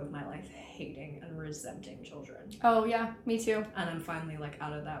hunk of my life hating and resenting children. Oh yeah, me too. And I'm finally like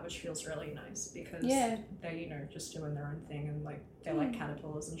out of that, which feels really nice because they're, you know, just doing their own thing, and like they're like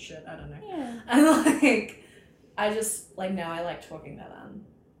caterpillars and shit. I don't know. Yeah. And like, I just like, now I like talking to them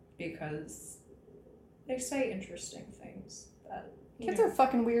because they say interesting things that kids are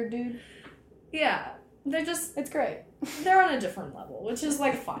fucking weird, dude. Yeah, they're just, it's great. They're on a different level, which is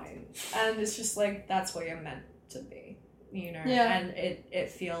like fine, and it's just like, that's where you're meant to be, you know. Yeah. And it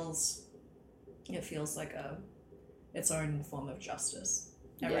feels like its own form of justice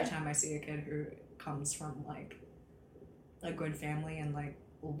every time I see a kid who comes from like a good family and like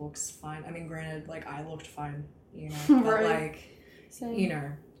looks fine. I mean, granted, like, I looked fine, you know, but like, Same. you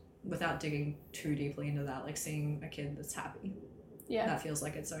know, without digging too deeply into that, like, seeing a kid that's happy, that feels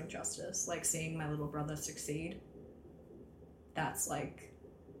like its own justice. Like, seeing my little brother succeed, that's like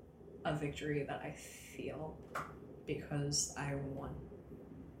a victory that I feel because I want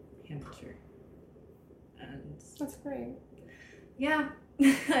him to. And that's great. Yeah.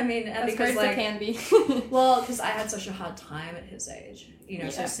 I mean, and that's because great, like, it can be. well, because I had such a hard time at his age, you know,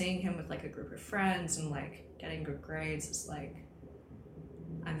 so Yeah. seeing him with like a group of friends and like getting good grades is like,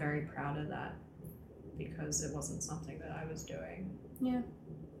 I'm very proud of that because it wasn't something that I was doing. Yeah.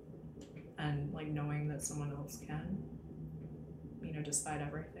 And like, knowing that someone else can, you know, despite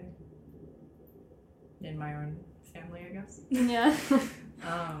everything in my own family, I guess. Yeah.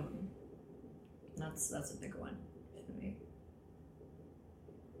 That's a big one for me.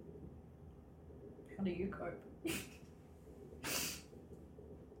 How do you cope?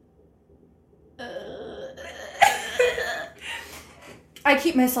 I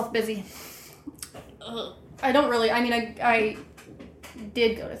keep myself busy. I don't really, I mean, I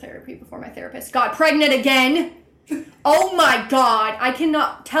did go to therapy before my therapist got pregnant again. Oh my God. I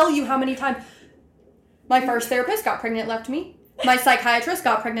cannot tell you how many times. My first therapist got pregnant and left me. My psychiatrist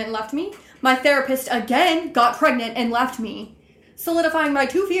got pregnant and left me. My therapist again got pregnant and left me, solidifying my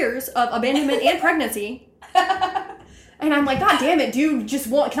 2 fears of abandonment and pregnancy. And I'm like, God damn it, dude,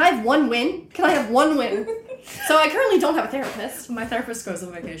 can I have one win? Can I have one win? So I currently don't have a therapist. My therapist goes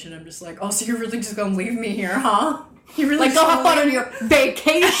on vacation. I'm just like, oh, so you're really just gonna leave me here, huh? You really like, go have fun on your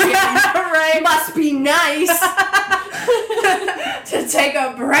vacation. Right? Must be nice. To take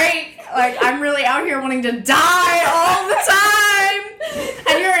a break. Like, I'm really out here wanting to die all the time.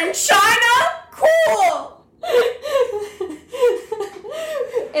 And you're in China? Cool.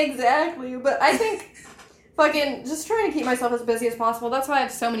 Exactly. But I think fucking just trying to keep myself as busy as possible. That's why I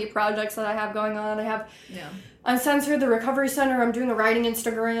have so many projects that I have going on. I have Uncensored, the Recovery Center. I'm doing a writing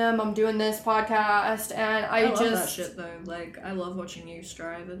Instagram. I'm doing this podcast, and I love just that shit though. Like, I love watching you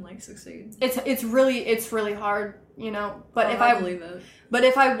strive and like succeed. It's really hard, you know. But I believe it. But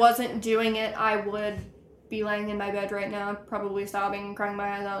if I wasn't doing it, I would be laying in my bed right now, probably sobbing and crying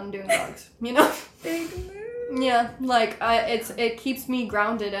my eyes out and doing drugs. You know. Big move. Yeah, like it keeps me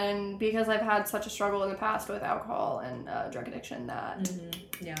grounded, and because I've had such a struggle in the past with alcohol and drug addiction that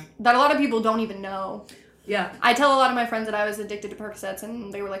that a lot of people don't even know. Yeah, I tell a lot of my friends that I was addicted to Percocets,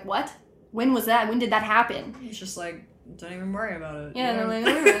 and they were like, "What? When was that? When did that happen?" It's just like, don't even worry about it. Yeah, they're like,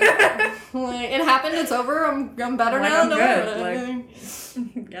 like, it happened. It's over. I'm better like, now. I'm good.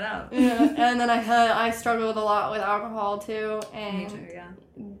 Like, get out. Yeah, and then I struggled a lot with alcohol too, and me too. Yeah,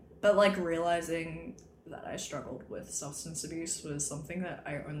 but like, realizing that I struggled with substance abuse was something that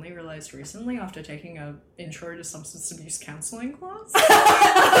I only realized recently after taking a intro to substance abuse counseling class.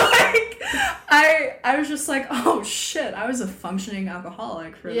 Like, I was just like, oh shit, I was a functioning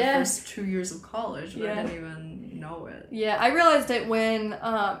alcoholic for the first 2 years of college, and I didn't even know it. Yeah, I realized it when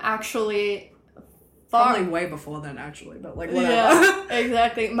actually probably way before then, actually, but like, whatever. Yeah,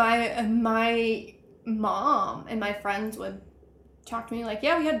 exactly. My mom and my friends would talk to me like,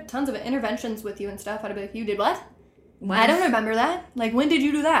 yeah, we had tons of interventions with you and stuff. I'd be like, you did what? When? I don't remember that. Like, when did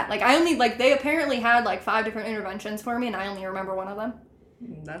you do that? Like, I only, like, they apparently had like 5 different interventions for me, and I only remember one of them.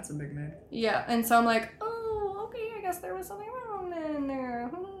 That's a big move. Yeah, and so I'm like, oh, okay, I guess there was something wrong in there.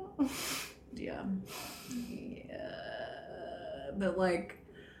 Yeah, but like,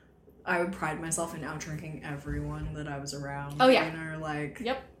 I would pride myself in out drinking everyone that I was around. Oh, yeah. You know, like...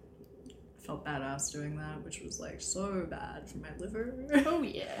 Yep. Felt badass doing that, which was, like, so bad for my liver. Oh,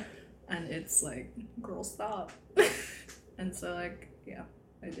 yeah. And it's like, girl, stop. And so, like, yeah,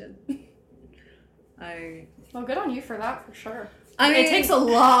 I did. Well, good on you for that, for sure. I mean, it takes a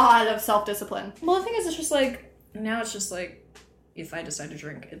lot of self-discipline. Well, the thing is, it's just like, now it's just like, if I decide to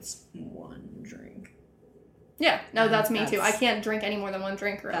drink, it's one drink. Yeah, no, that's me too. I can't drink any more than one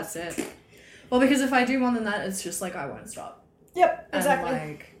drink. Or that's it. Well, because if I do more than that, it's just like, I won't stop. Yep, exactly. And,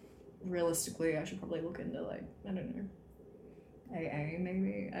 like, realistically, I should probably look into, like, I don't know, AA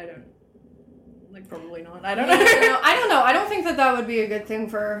maybe? I don't, like, probably not. I don't know. I don't know. I don't think that would be a good thing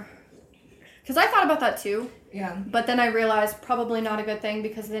for... Because I thought about that too. Yeah. But then I realized probably not a good thing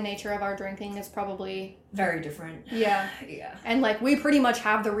because the nature of our drinking is probably... very different. Yeah. Yeah. And, like, we pretty much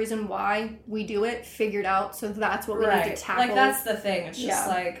have the reason why we do it figured out, so that's what we need to tackle. Like, that's the thing. It's just,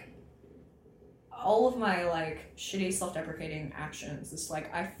 like, all of my, like, shitty self-deprecating actions, it's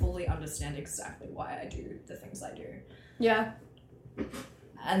like, I fully understand exactly why I do the things I do. Yeah.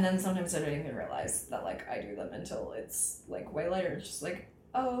 And then sometimes I don't even realize that, like, I do them until it's, like, way later. It's just like,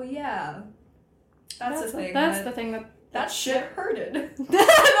 oh, yeah. That's the thing. That's the thing that shit hurted.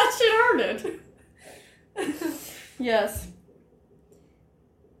 That shit hurted. Yes.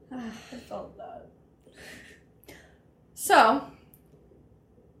 I felt that. So,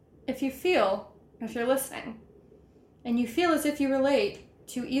 if you're listening, and you feel as if you relate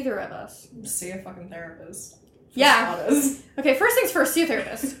to either of us, see a fucking therapist. Yeah. Okay, first things first, see a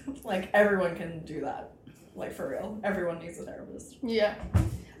therapist. Like, everyone can do that. Like, for real. Everyone needs a therapist. Yeah.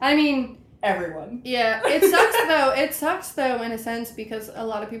 I mean... Everyone. Yeah, it sucks though. It sucks though in a sense because a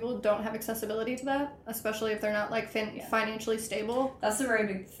lot of people don't have accessibility to that, especially if they're not like financially stable. That's a very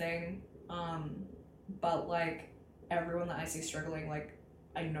big thing. But like everyone that I see struggling, like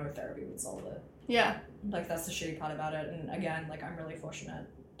I know therapy would solve it. Yeah. Like that's the shitty part about it. And again, like I'm really fortunate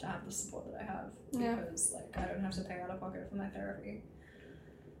to have the support that I have because like I don't have to pay out of pocket for my therapy.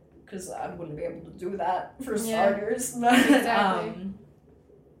 Because I wouldn't be able to do that for starters. But, exactly.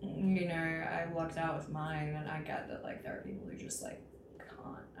 You know, I lucked out with mine, and I get that, like, there are people who just, like,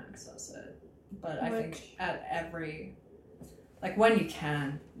 can't access it. But I think at every, like, when you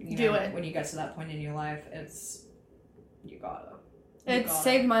can, do it. When you get to that point in your life, you gotta. It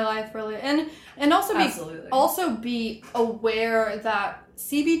saved my life, really. And also be aware that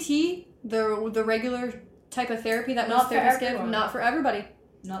CBT, the regular type of therapy that most therapists give, not for everybody.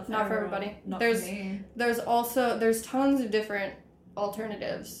 Not for everybody. There's tons of different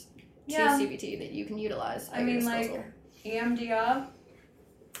alternatives to CBT that you can utilize. I mean, like, EMDR,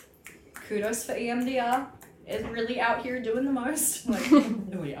 kudos for EMDR, is really out here doing the most. Like,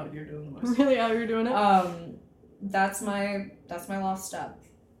 really out here doing the most. Really out here doing it? That's my last step.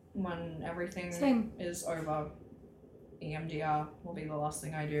 When everything is over, EMDR will be the last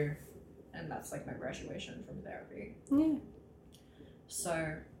thing I do, and that's, like, my graduation from therapy. Yeah.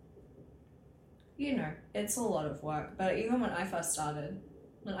 So, you know, it's a lot of work. But even when I first started,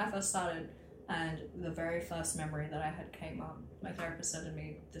 and the very first memory that I had came up, my therapist said to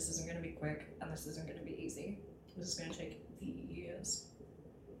me, this isn't going to be quick, and this isn't going to be easy. This is going to take years.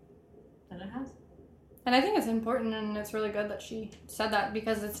 And it has. And I think it's important, and it's really good that she said that,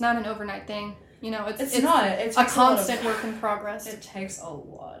 because it's not an overnight thing. You know, it's not. It's a constant work in progress. It takes a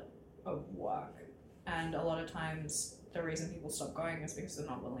lot of work. And a lot of times, the reason people stop going is because they're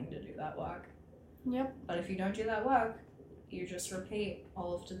not willing to do that work. Yep. But if you don't do that work, you just repeat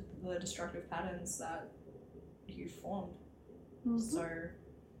all of the destructive patterns that you formed. Mm-hmm. So,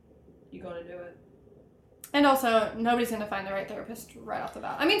 you gotta do it. And also, nobody's gonna find the right therapist right off the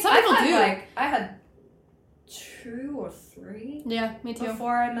bat. I mean, some people do. I had 2 or 3. Yeah, me too.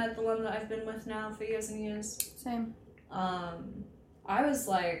 Before I met the one that I've been with now for years and years. Same. I was,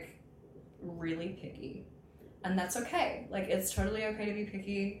 like, really picky. And that's okay. Like, it's totally okay to be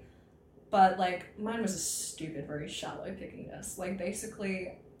picky. But, like, mine was a stupid, very shallow pickiness. Like,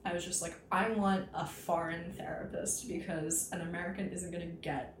 basically, I was just like, I want a foreign therapist because an American isn't going to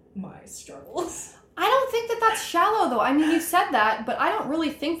get my struggles. I don't think that that's shallow, though. I mean, you said that, but I don't really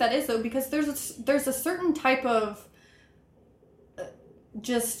think that is, though, because there's a certain type of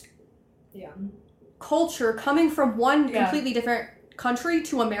culture coming from one completely different country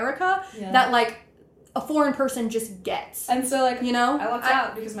to America that, like, a foreign person just gets. And so, like, you know? I lucked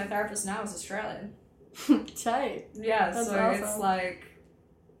out because my therapist now is Australian. Tight. Yeah, that's so awesome. It's like,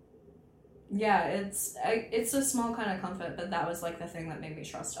 yeah, it's a small kind of comfort, but that was, like, the thing that made me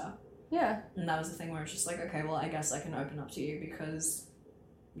trust her. Yeah. And that was the thing where it's just like, okay, well, I guess I can open up to you because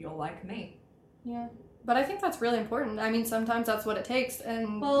you're like me. Yeah. But I think that's really important. I mean, sometimes that's what it takes.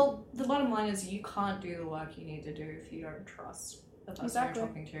 And well, the bottom line is you can't do the work you need to do if you don't trust the person you're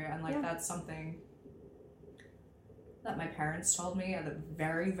talking to. And, like, that's something that my parents told me at the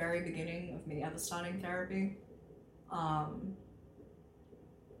very, very beginning of me ever starting therapy.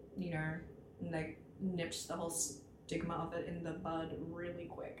 You know, and they nipped the whole stigma of it in the bud really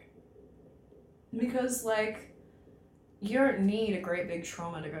quick. Because, like, you don't need a great big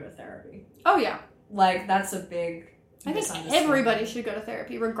trauma to go to therapy. Oh, yeah. Like, that's a big I think everybody should go to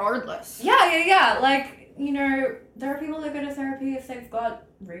therapy, regardless. Yeah. Like, you know, there are people that go to therapy if they've got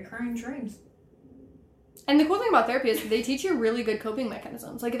recurring dreams. And the cool thing about therapy is they teach you really good coping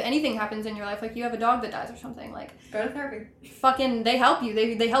mechanisms. Like, if anything happens in your life, like you have a dog that dies or something, like... Go to therapy. Fucking, they help you.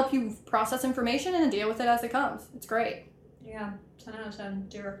 They help you process information and deal with it as it comes. It's great. Yeah, 10 out of 10.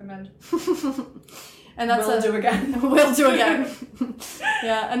 Do recommend. And that's Will do again. Will do again.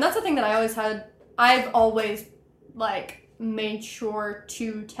 Yeah, and that's the thing that I always had... I've always, like, made sure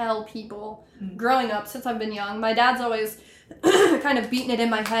to tell people growing up since I've been young. My dad's always kind of beating it in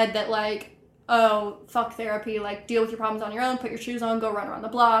my head that, like, oh, fuck therapy, like, deal with your problems on your own, put your shoes on, go run around the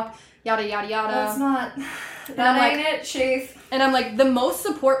block, yada, yada, yada. That's not... That ain't it, chief. And I'm like, the most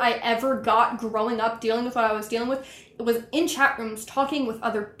support I ever got growing up dealing with what I was dealing with was in chat rooms talking with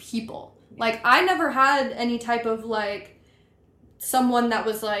other people. Like, I never had any type of, like... someone that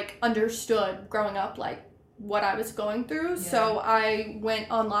was, like, understood growing up, like, what I was going through. Yeah. So I went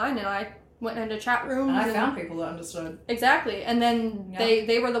online and I went into chat rooms. And I found people that understood. Exactly. And then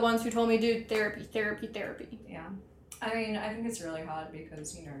they were the ones who told me, dude, therapy. Yeah. I mean, I think it's really hard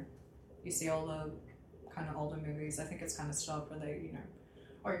because, you know, you see all the kind of older movies. I think it's kind of stuff where they, you know,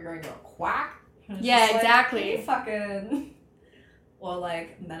 or you're going to a quack. Yeah, exactly. Like, fucking... Or,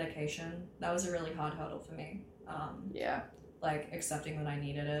 like, medication. That was a really hard hurdle for me. Yeah. Like, accepting that I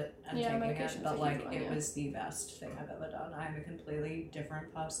needed it and taking it, but, like, it was the best thing I've ever done. I'm a completely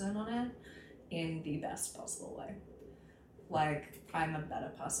different person on it in the best possible way. Like, I'm a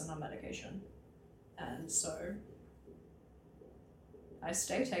better person on medication. And so, I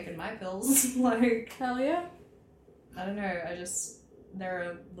stay taking my pills. Like... Hell yeah. I don't know, there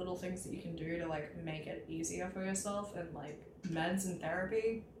are little things that you can do to, like, make it easier for yourself, and, like, meds and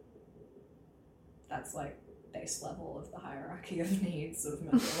therapy, that's, like, base level of the hierarchy of needs of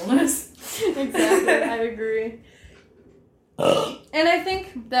mental illness. Exactly, I agree. And I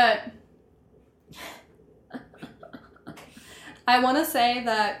think that I want to say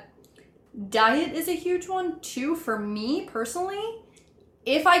that diet is a huge one too for me personally,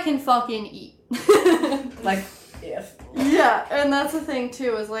 if I can fucking eat. Like, if. Yeah, and that's the thing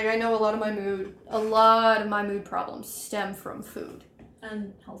too, is like I know a lot of my mood problems stem from food.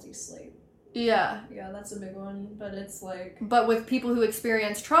 And healthy sleep. Yeah. Yeah, that's a big one, but it's like... But with people who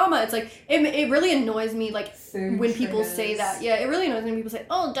experience trauma, it's like, it really annoys me, like, food when triggers. People say that. Yeah, it really annoys me when people say,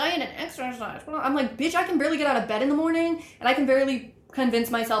 oh, diet and exercise. I'm like, bitch, I can barely get out of bed in the morning, and I can barely convince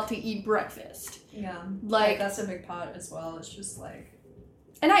myself to eat breakfast. Yeah. Like, that's a big part as well. It's just like...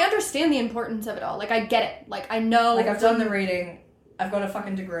 And I understand the importance of it all. Like, I get it. Like, I know... Like, I've done the reading. I've got a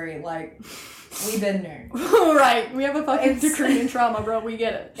fucking degree. Like... We've been there. Right. We have a fucking degree in trauma, bro. We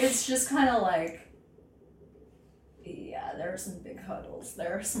get it. It's just kind of like... Yeah, there are some big hurdles.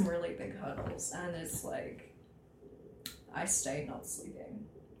 There are some really big hurdles. And it's like... I stay not sleeping.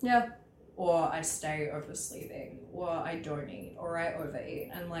 Yeah. Or I stay oversleeping. Or I don't eat. Or I overeat.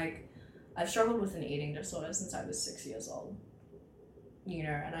 And like... I've struggled with an eating disorder since I was 6 years old. You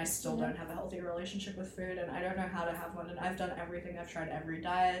know, and I still don't have a healthy relationship with food. And I don't know how to have one. And I've done everything. I've tried every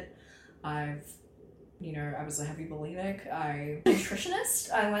diet. I was a heavy bulimic. I'm a nutritionist.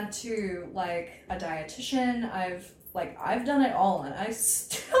 I went to, like, a dietitian. I've done it all, and I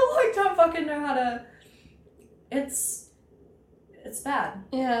still, like, don't fucking know how to... It's bad.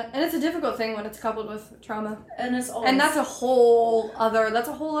 Yeah, and it's a difficult thing when it's coupled with trauma. And it's always... And that's a whole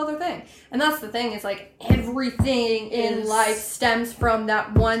other thing. And that's the thing, is, like, everything in life stems from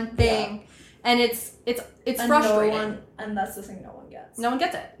that one thing. Yeah. And it's frustrating. And that's the thing no one gets. No one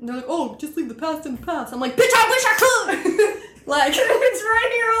gets it. And they're like, oh, just leave the past in the past. I'm like, bitch, I wish I could! Like, it's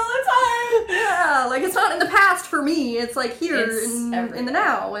right here all the time! Yeah, like, it's not in the past for me. It's, like, here in the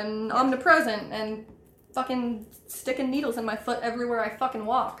now and omnipresent and fucking sticking needles in my foot everywhere I fucking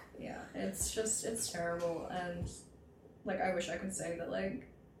walk. Yeah, it's terrible. And, like, I wish I could say that, like,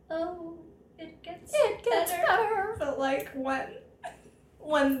 oh, it gets better. But, like,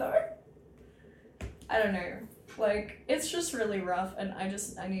 when though? I don't know. Like, it's just really rough, and I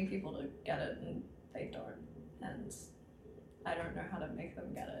need people to get it, and they don't. And I don't know how to make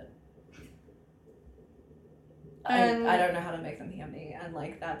them get it. I don't know how to make them hear me, and,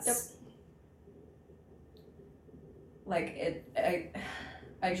 like, that's... Yep. like,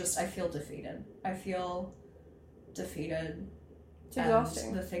 I feel defeated. I feel defeated. It's exhausting.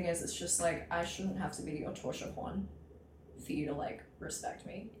 And the thing is, it's just, like, I shouldn't have to be your torture porn for you to, like, respect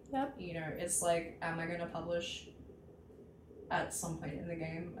me. Yep. You know, it's like, am I going to publish at some point in the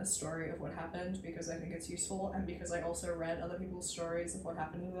game a story of what happened because I think it's useful and because I also read other people's stories of what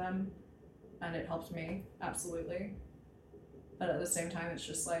happened to them and it helped me? Absolutely. But at the same time, it's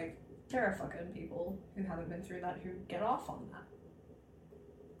just like, there are fucking people who haven't been through that who get off on that.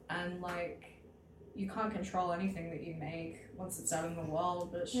 And, like, you can't control anything that you make once it's out in the world,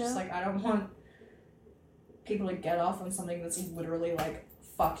 but it's just like, I don't want people to get off on something that's literally, like,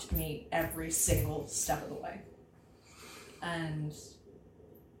 fucked me every single step of the way. And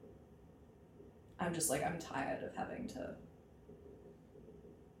I'm just like, I'm tired of having to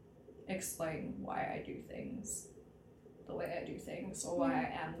explain why I do things the way I do things, or why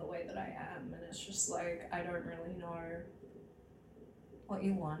I am the way that I am, and it's just like, I don't really know what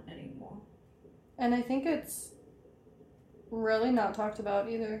you want anymore. And I think it's really not talked about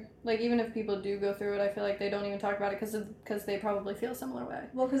either. Like, even if people do go through it, I feel like they don't even talk about it because they probably feel a similar way.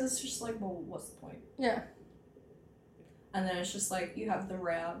 Well, because it's just like, well, what's the point? Yeah. And then it's just like, you have the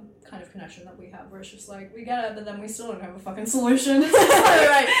rare kind of connection that we have, where it's just like, we get it, but then we still don't have a fucking solution. It's just like,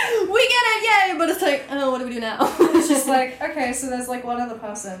 right. We get it, yay! But it's like, oh, what do we do now? It's just like, okay, so there's like one other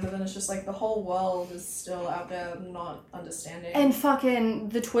person, but then it's just like the whole world is still out there not understanding. And fucking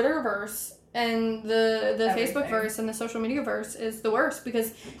the Twitterverse and the Everything. Facebookverse and the social media verse is the worst,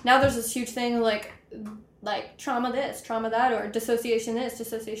 because now there's this huge thing like trauma this, trauma that, or dissociation this,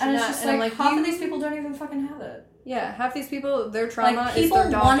 dissociation and that. It's just and like, I'm like, half of these people don't even fucking have it. Yeah, half these people, their trauma like, is their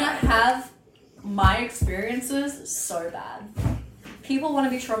dog. people want to have my experiences so bad. People want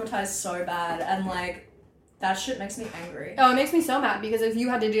to be traumatized so bad, and like, that shit makes me angry. Oh, it makes me so mad, because if you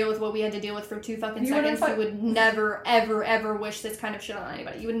had to deal with what we had to deal with for 2 fucking seconds, you would never, ever, ever wish this kind of shit on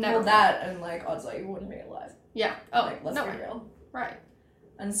anybody. You would never. Well, that, and like, odds are you wouldn't be alive. Yeah. Oh, like, let's be real. Right.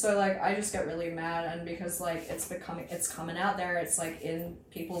 And so, like, I just get really mad, and because, like, it's coming out there, it's, like, in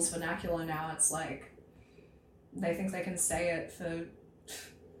people's vernacular now, it's, like, they think they can say it for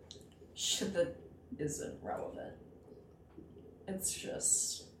shit that isn't relevant. It's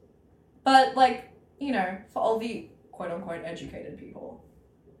just... But, like, you know, for all the quote-unquote educated people,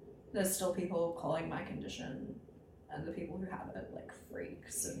 there's still people calling my condition, and the people who have it, like,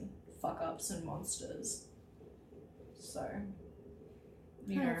 freaks and fuck-ups and monsters. So...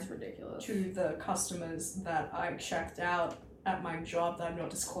 You know, that's ridiculous. To the customers that I checked out at my job that I'm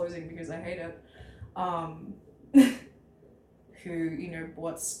not disclosing because I hate it, who, you know,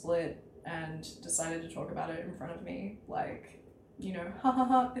 bought Split and decided to talk about it in front of me, like, you know, ha ha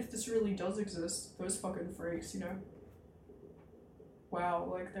ha, if this really does exist, those fucking freaks, you know. Wow,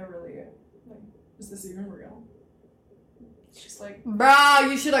 like, they're really, like, is this even real? It's just like... Bro,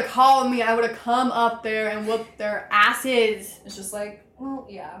 you should have called me. I would have come up there and whooped their asses. It's just like, well,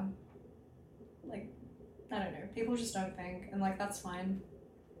 yeah. Like, I don't know. People just don't think, and, like, that's fine.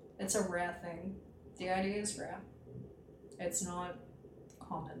 It's a rare thing. DID is rare. It's not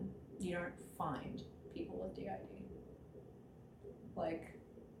common. You don't find people with DID. Like,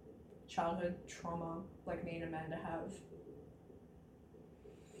 childhood trauma, like me and Amanda have.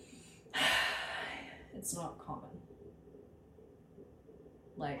 It's not common.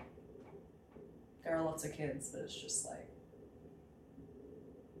 Like, there are lots of kids that it's just like,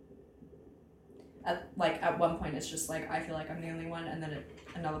 at one point it's just like, I feel like I'm the only one, and then at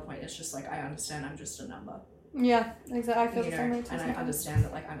another point it's just like, I understand I'm just a number. Yeah, exactly. I feel the same way too. And I understand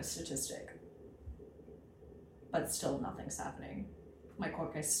that, like, I'm a statistic. But still nothing's happening. My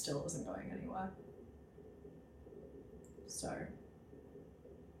court case still isn't going anywhere. So,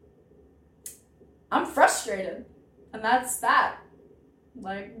 I'm frustrated. And that's that.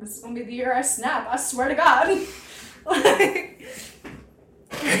 Like, this is gonna be the year I snap, I swear to God. Like,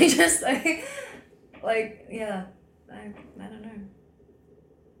 I just, like, yeah, I don't know.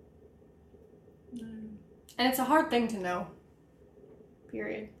 And it's a hard thing to know.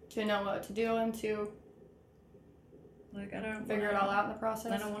 Period. To know what to do and to, like, I don't figure it all out in the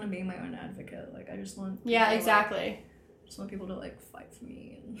process. I don't want to be my own advocate. Like, I just want... Yeah, exactly. Just want people to, like, fight for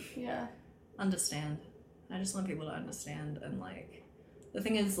me and... Yeah. Understand. I just want people to understand, and, like... The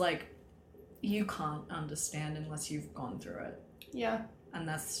thing is, like, you can't understand unless you've gone through it. Yeah. And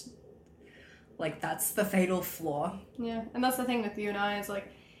that's... Like, that's the fatal flaw. Yeah, and that's the thing with you and I is,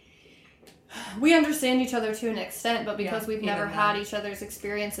 like... We understand each other to an extent, but because we've never had each other's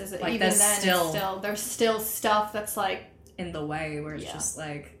experiences, like, even then, there's still stuff that's, like... In the way, where it's just,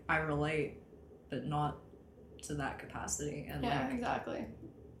 like, I relate, but not to that capacity. And yeah, exactly.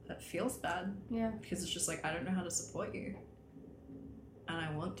 that feels bad. Yeah. Because it's just like, I don't know how to support you. And I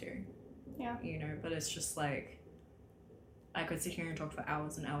want to. Yeah. You know, but it's just like, I could sit here and talk for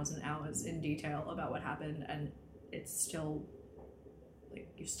hours and hours and hours in detail about what happened, and it's still, like,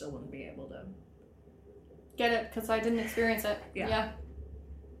 you still wouldn't be able to get it, because I didn't experience it. Yeah.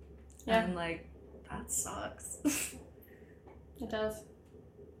 And, like, that sucks. It does.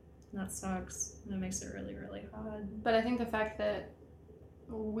 That sucks. And it makes it really, really hard. But I think the fact that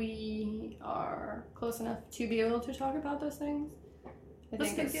we are close enough to be able to talk about those things,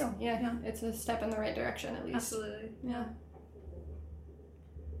 That's a big deal. Yeah, it's a step in the right direction, at least. Absolutely. Yeah.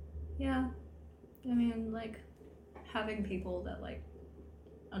 Yeah. I mean, like, having people that, like,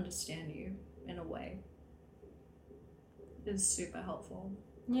 understand you in a way is super helpful.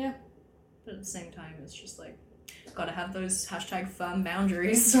 Yeah. But at the same time, it's just, like, gotta have those #firm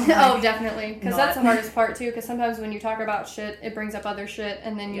boundaries. So, like, definitely. Because that's the hardest part, too. Because sometimes when you talk about shit, it brings up other shit,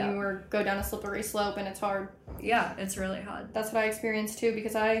 and then you go down a slippery slope, and it's hard. Yeah, it's really hard. That's what I experienced, too,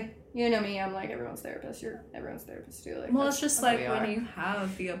 because you know me, I'm like everyone's therapist. You're everyone's therapist, too. Like, well, it's just like when you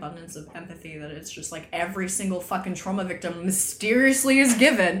have the abundance of empathy that it's just like every single fucking trauma victim mysteriously is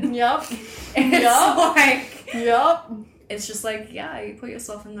given. Yep. It's like... Yep. It's just like, yeah, you put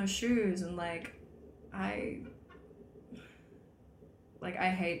yourself in those shoes, and like, I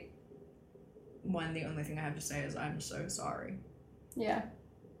hate when the only thing I have to say is, I'm so sorry. Yeah.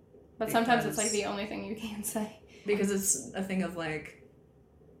 But sometimes it's like the only thing you can say. Because it's a thing of like,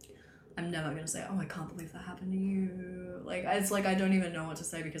 I'm never gonna say, oh, I can't believe that happened to you. Like, it's like I don't even know what to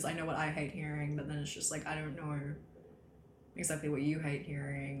say because I know what I hate hearing, but then it's just like, I don't know exactly what you hate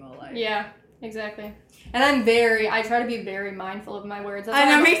hearing, or like... Yeah. Exactly. And I try to be very mindful of my words. I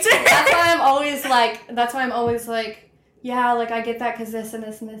know, me too. That's why I'm always like, yeah, like, I get that because this and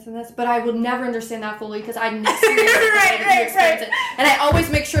this and this and this, but I will never understand that fully because I didn't experience it. Right. And I always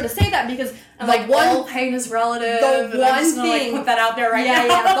make sure to say that because all pain is relative. The one thing, put that out there now.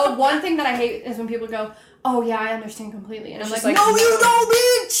 Yeah. The one thing that I hate is when people go, oh yeah, I understand completely, and I'm like, no, you don't,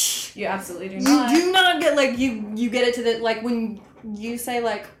 bitch. You absolutely do not. You do not get, like, you get it to the, like, when you say,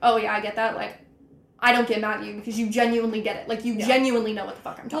 like, oh yeah, I get that, like, I don't get mad at you because you genuinely get it. Like, you genuinely know what the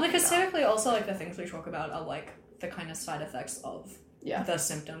fuck I'm talking about. Well, because typically also, like, the things we talk about are, like, the kind of side effects of the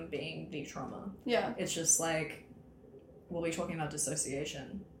symptom being the trauma. Yeah. It's just, like, we'll be talking about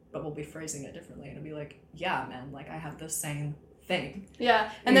dissociation, but we'll be phrasing it differently, and it'll be like, yeah, man, like, I have the same thing.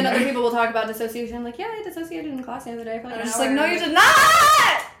 Yeah. And then other people will talk about dissociation, like, yeah, I dissociated in class the other day for like an hour. I'm just like, no, you did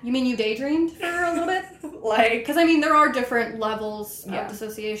not! You mean you daydreamed for a little bit? Like... Because, I mean, there are different levels of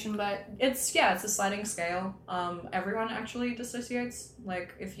dissociation, but... It's a sliding scale. Everyone actually dissociates.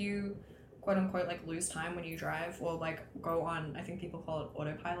 Like, if you, quote-unquote, like, lose time when you drive, or, like, go on, I think people call it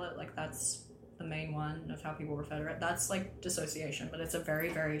autopilot, like, that's the main one of how people refer to it. That's, like, dissociation, but it's a very,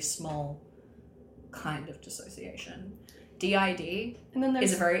 very small kind of dissociation. DID and then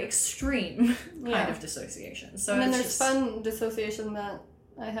is a very extreme kind of dissociation. So and then there's fun dissociation that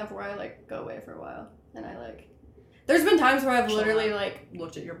I have where I, like, go away for a while. And I, like... There's been times where I've literally, like...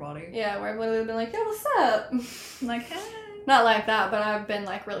 Looked at your body? Yeah, where I've literally been like, yo, what's up? Like, hey. Not like that, but I've been,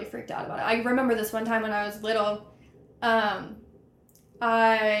 like, really freaked out about it. I remember this one time when I was little, I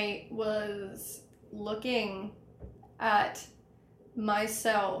was looking at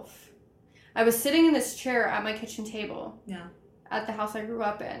myself. I was sitting in this chair at my kitchen table. Yeah. At the house I grew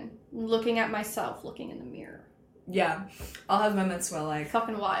up in, looking at myself, looking in the mirror. Yeah. I'll have moments where, like...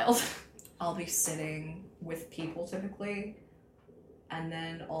 Fucking wild. I'll be sitting with people, typically, and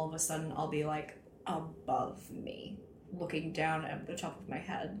then all of a sudden I'll be, like, above me, looking down at the top of my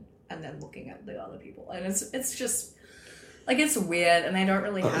head, and then looking at the other people. And it's just... Like, it's weird, and I don't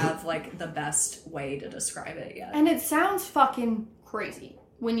really have, like, the best way to describe it yet. And it sounds fucking crazy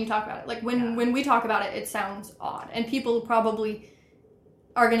when you talk about it. Like, when we talk about it, it sounds odd. And people probably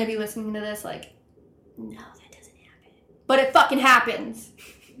are going to be listening to this like, no, that doesn't happen. But it fucking happens.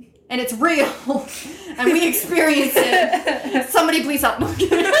 And it's real. And we experience it. Somebody please help.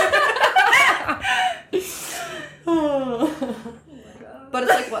 Oh my God. But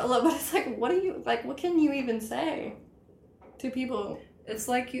it's like, what do you, like, what can you even say to people? It's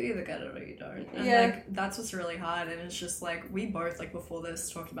like you either get it or you don't. And like, that's what's really hard. And it's just like, we both, like, before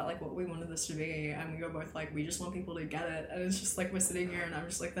this talked about, like, what we wanted this to be. And we were both like, we just want people to get it. And it's just like, we're sitting here and I'm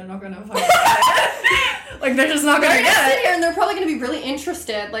just like, they're not gonna fucking get it. Like, they're just not gonna get it. Sit here and they're probably gonna be really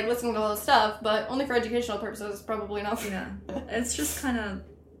interested, like, listening to all this stuff, but only for educational purposes, probably not. Yeah. It's just kind of,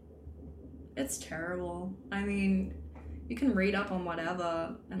 it's terrible. I mean, you can read up on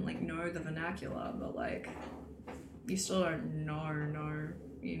whatever and, like, know the vernacular, but, like, you still don't know,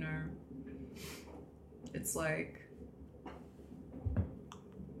 you know. It's like,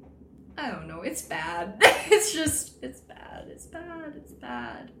 I don't know. It's bad. It's bad. It's bad. It's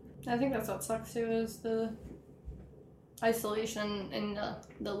bad. I think that's what sucks too, is the isolation and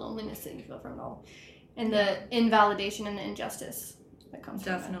the loneliness that you feel from it all. And the invalidation and the injustice that comes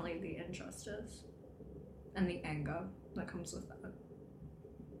from it. Definitely the injustice. And the anger that comes with that.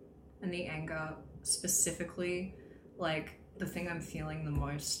 And the anger, specifically, like, the thing I'm feeling the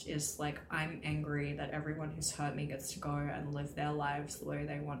most is, like, I'm angry that everyone who's hurt me gets to go and live their lives the way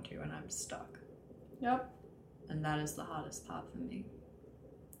they want to, and I'm stuck. Yep. And that is the hardest part for me.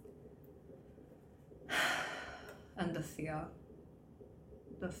 And the fear.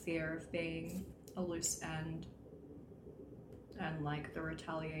 The fear of being a loose end. And, like, the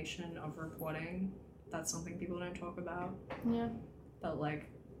retaliation of reporting. That's something people don't talk about. Yeah. But, like,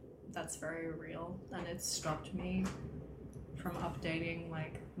 that's very real, and it's stopped me from updating,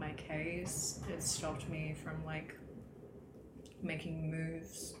 like, my case. It stopped me from, like, making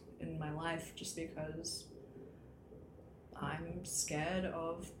moves in my life just because I'm scared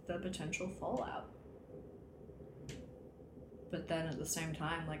of the potential fallout. But then at the same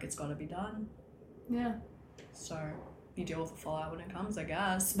time, like, it's gotta be done. Yeah. So you deal with the fallout when it comes, I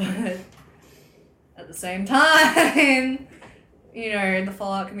guess, but at the same time, you know, the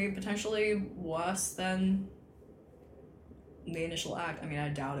fallout can be potentially worse than the initial act. I mean, I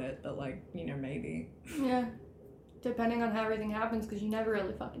doubt it, but, like, you know, maybe. Yeah. Depending on how everything happens, because you never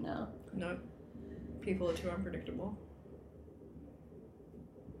really fucking know. Nope. People are too unpredictable.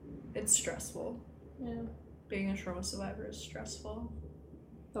 It's stressful. Yeah. Being a trauma survivor is stressful.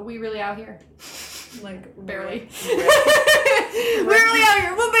 But we really out here. Like, barely. Barely out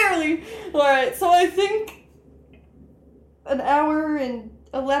here, but barely. Alright, so I think an hour and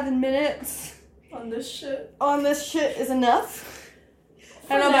 11 minutes on this shit is enough.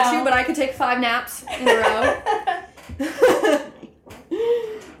 I don't know about you, but I could take 5 naps in a row.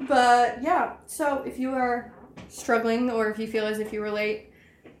 But yeah, so if you are struggling or if you feel as if you relate,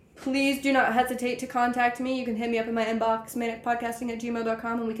 please do not hesitate to contact me. You can hit me up in my inbox,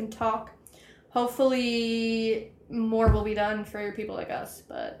 manicpodcasting@gmail.com, and we can talk. Hopefully more will be done for people like us,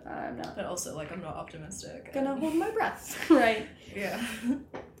 but I'm not. But also, like, I'm not optimistic. Gonna hold my breath. Right. Yeah.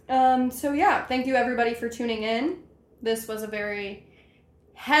 So yeah, thank you everybody for tuning in. This was a very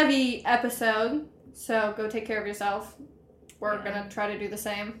heavy episode, so go take care of yourself. We're gonna try to do the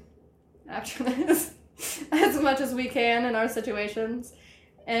same after this as much as we can in our situations.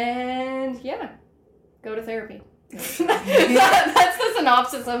 And yeah, go to therapy. That's the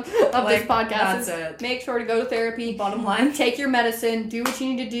synopsis of like, this podcast. That's it. Make sure to go to therapy. Bottom line. Take your medicine. Do what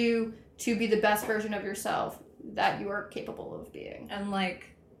you need to do to be the best version of yourself that you are capable of being. And,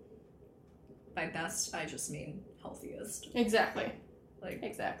 like, by best, I just mean healthiest. Exactly. Like,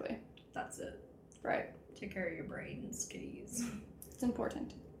 exactly. That's it. Right. Take care of your brains, kitties. It's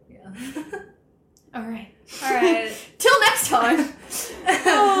important. Yeah. All right. All right. Till next time.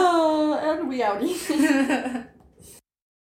 Oh, and we outie.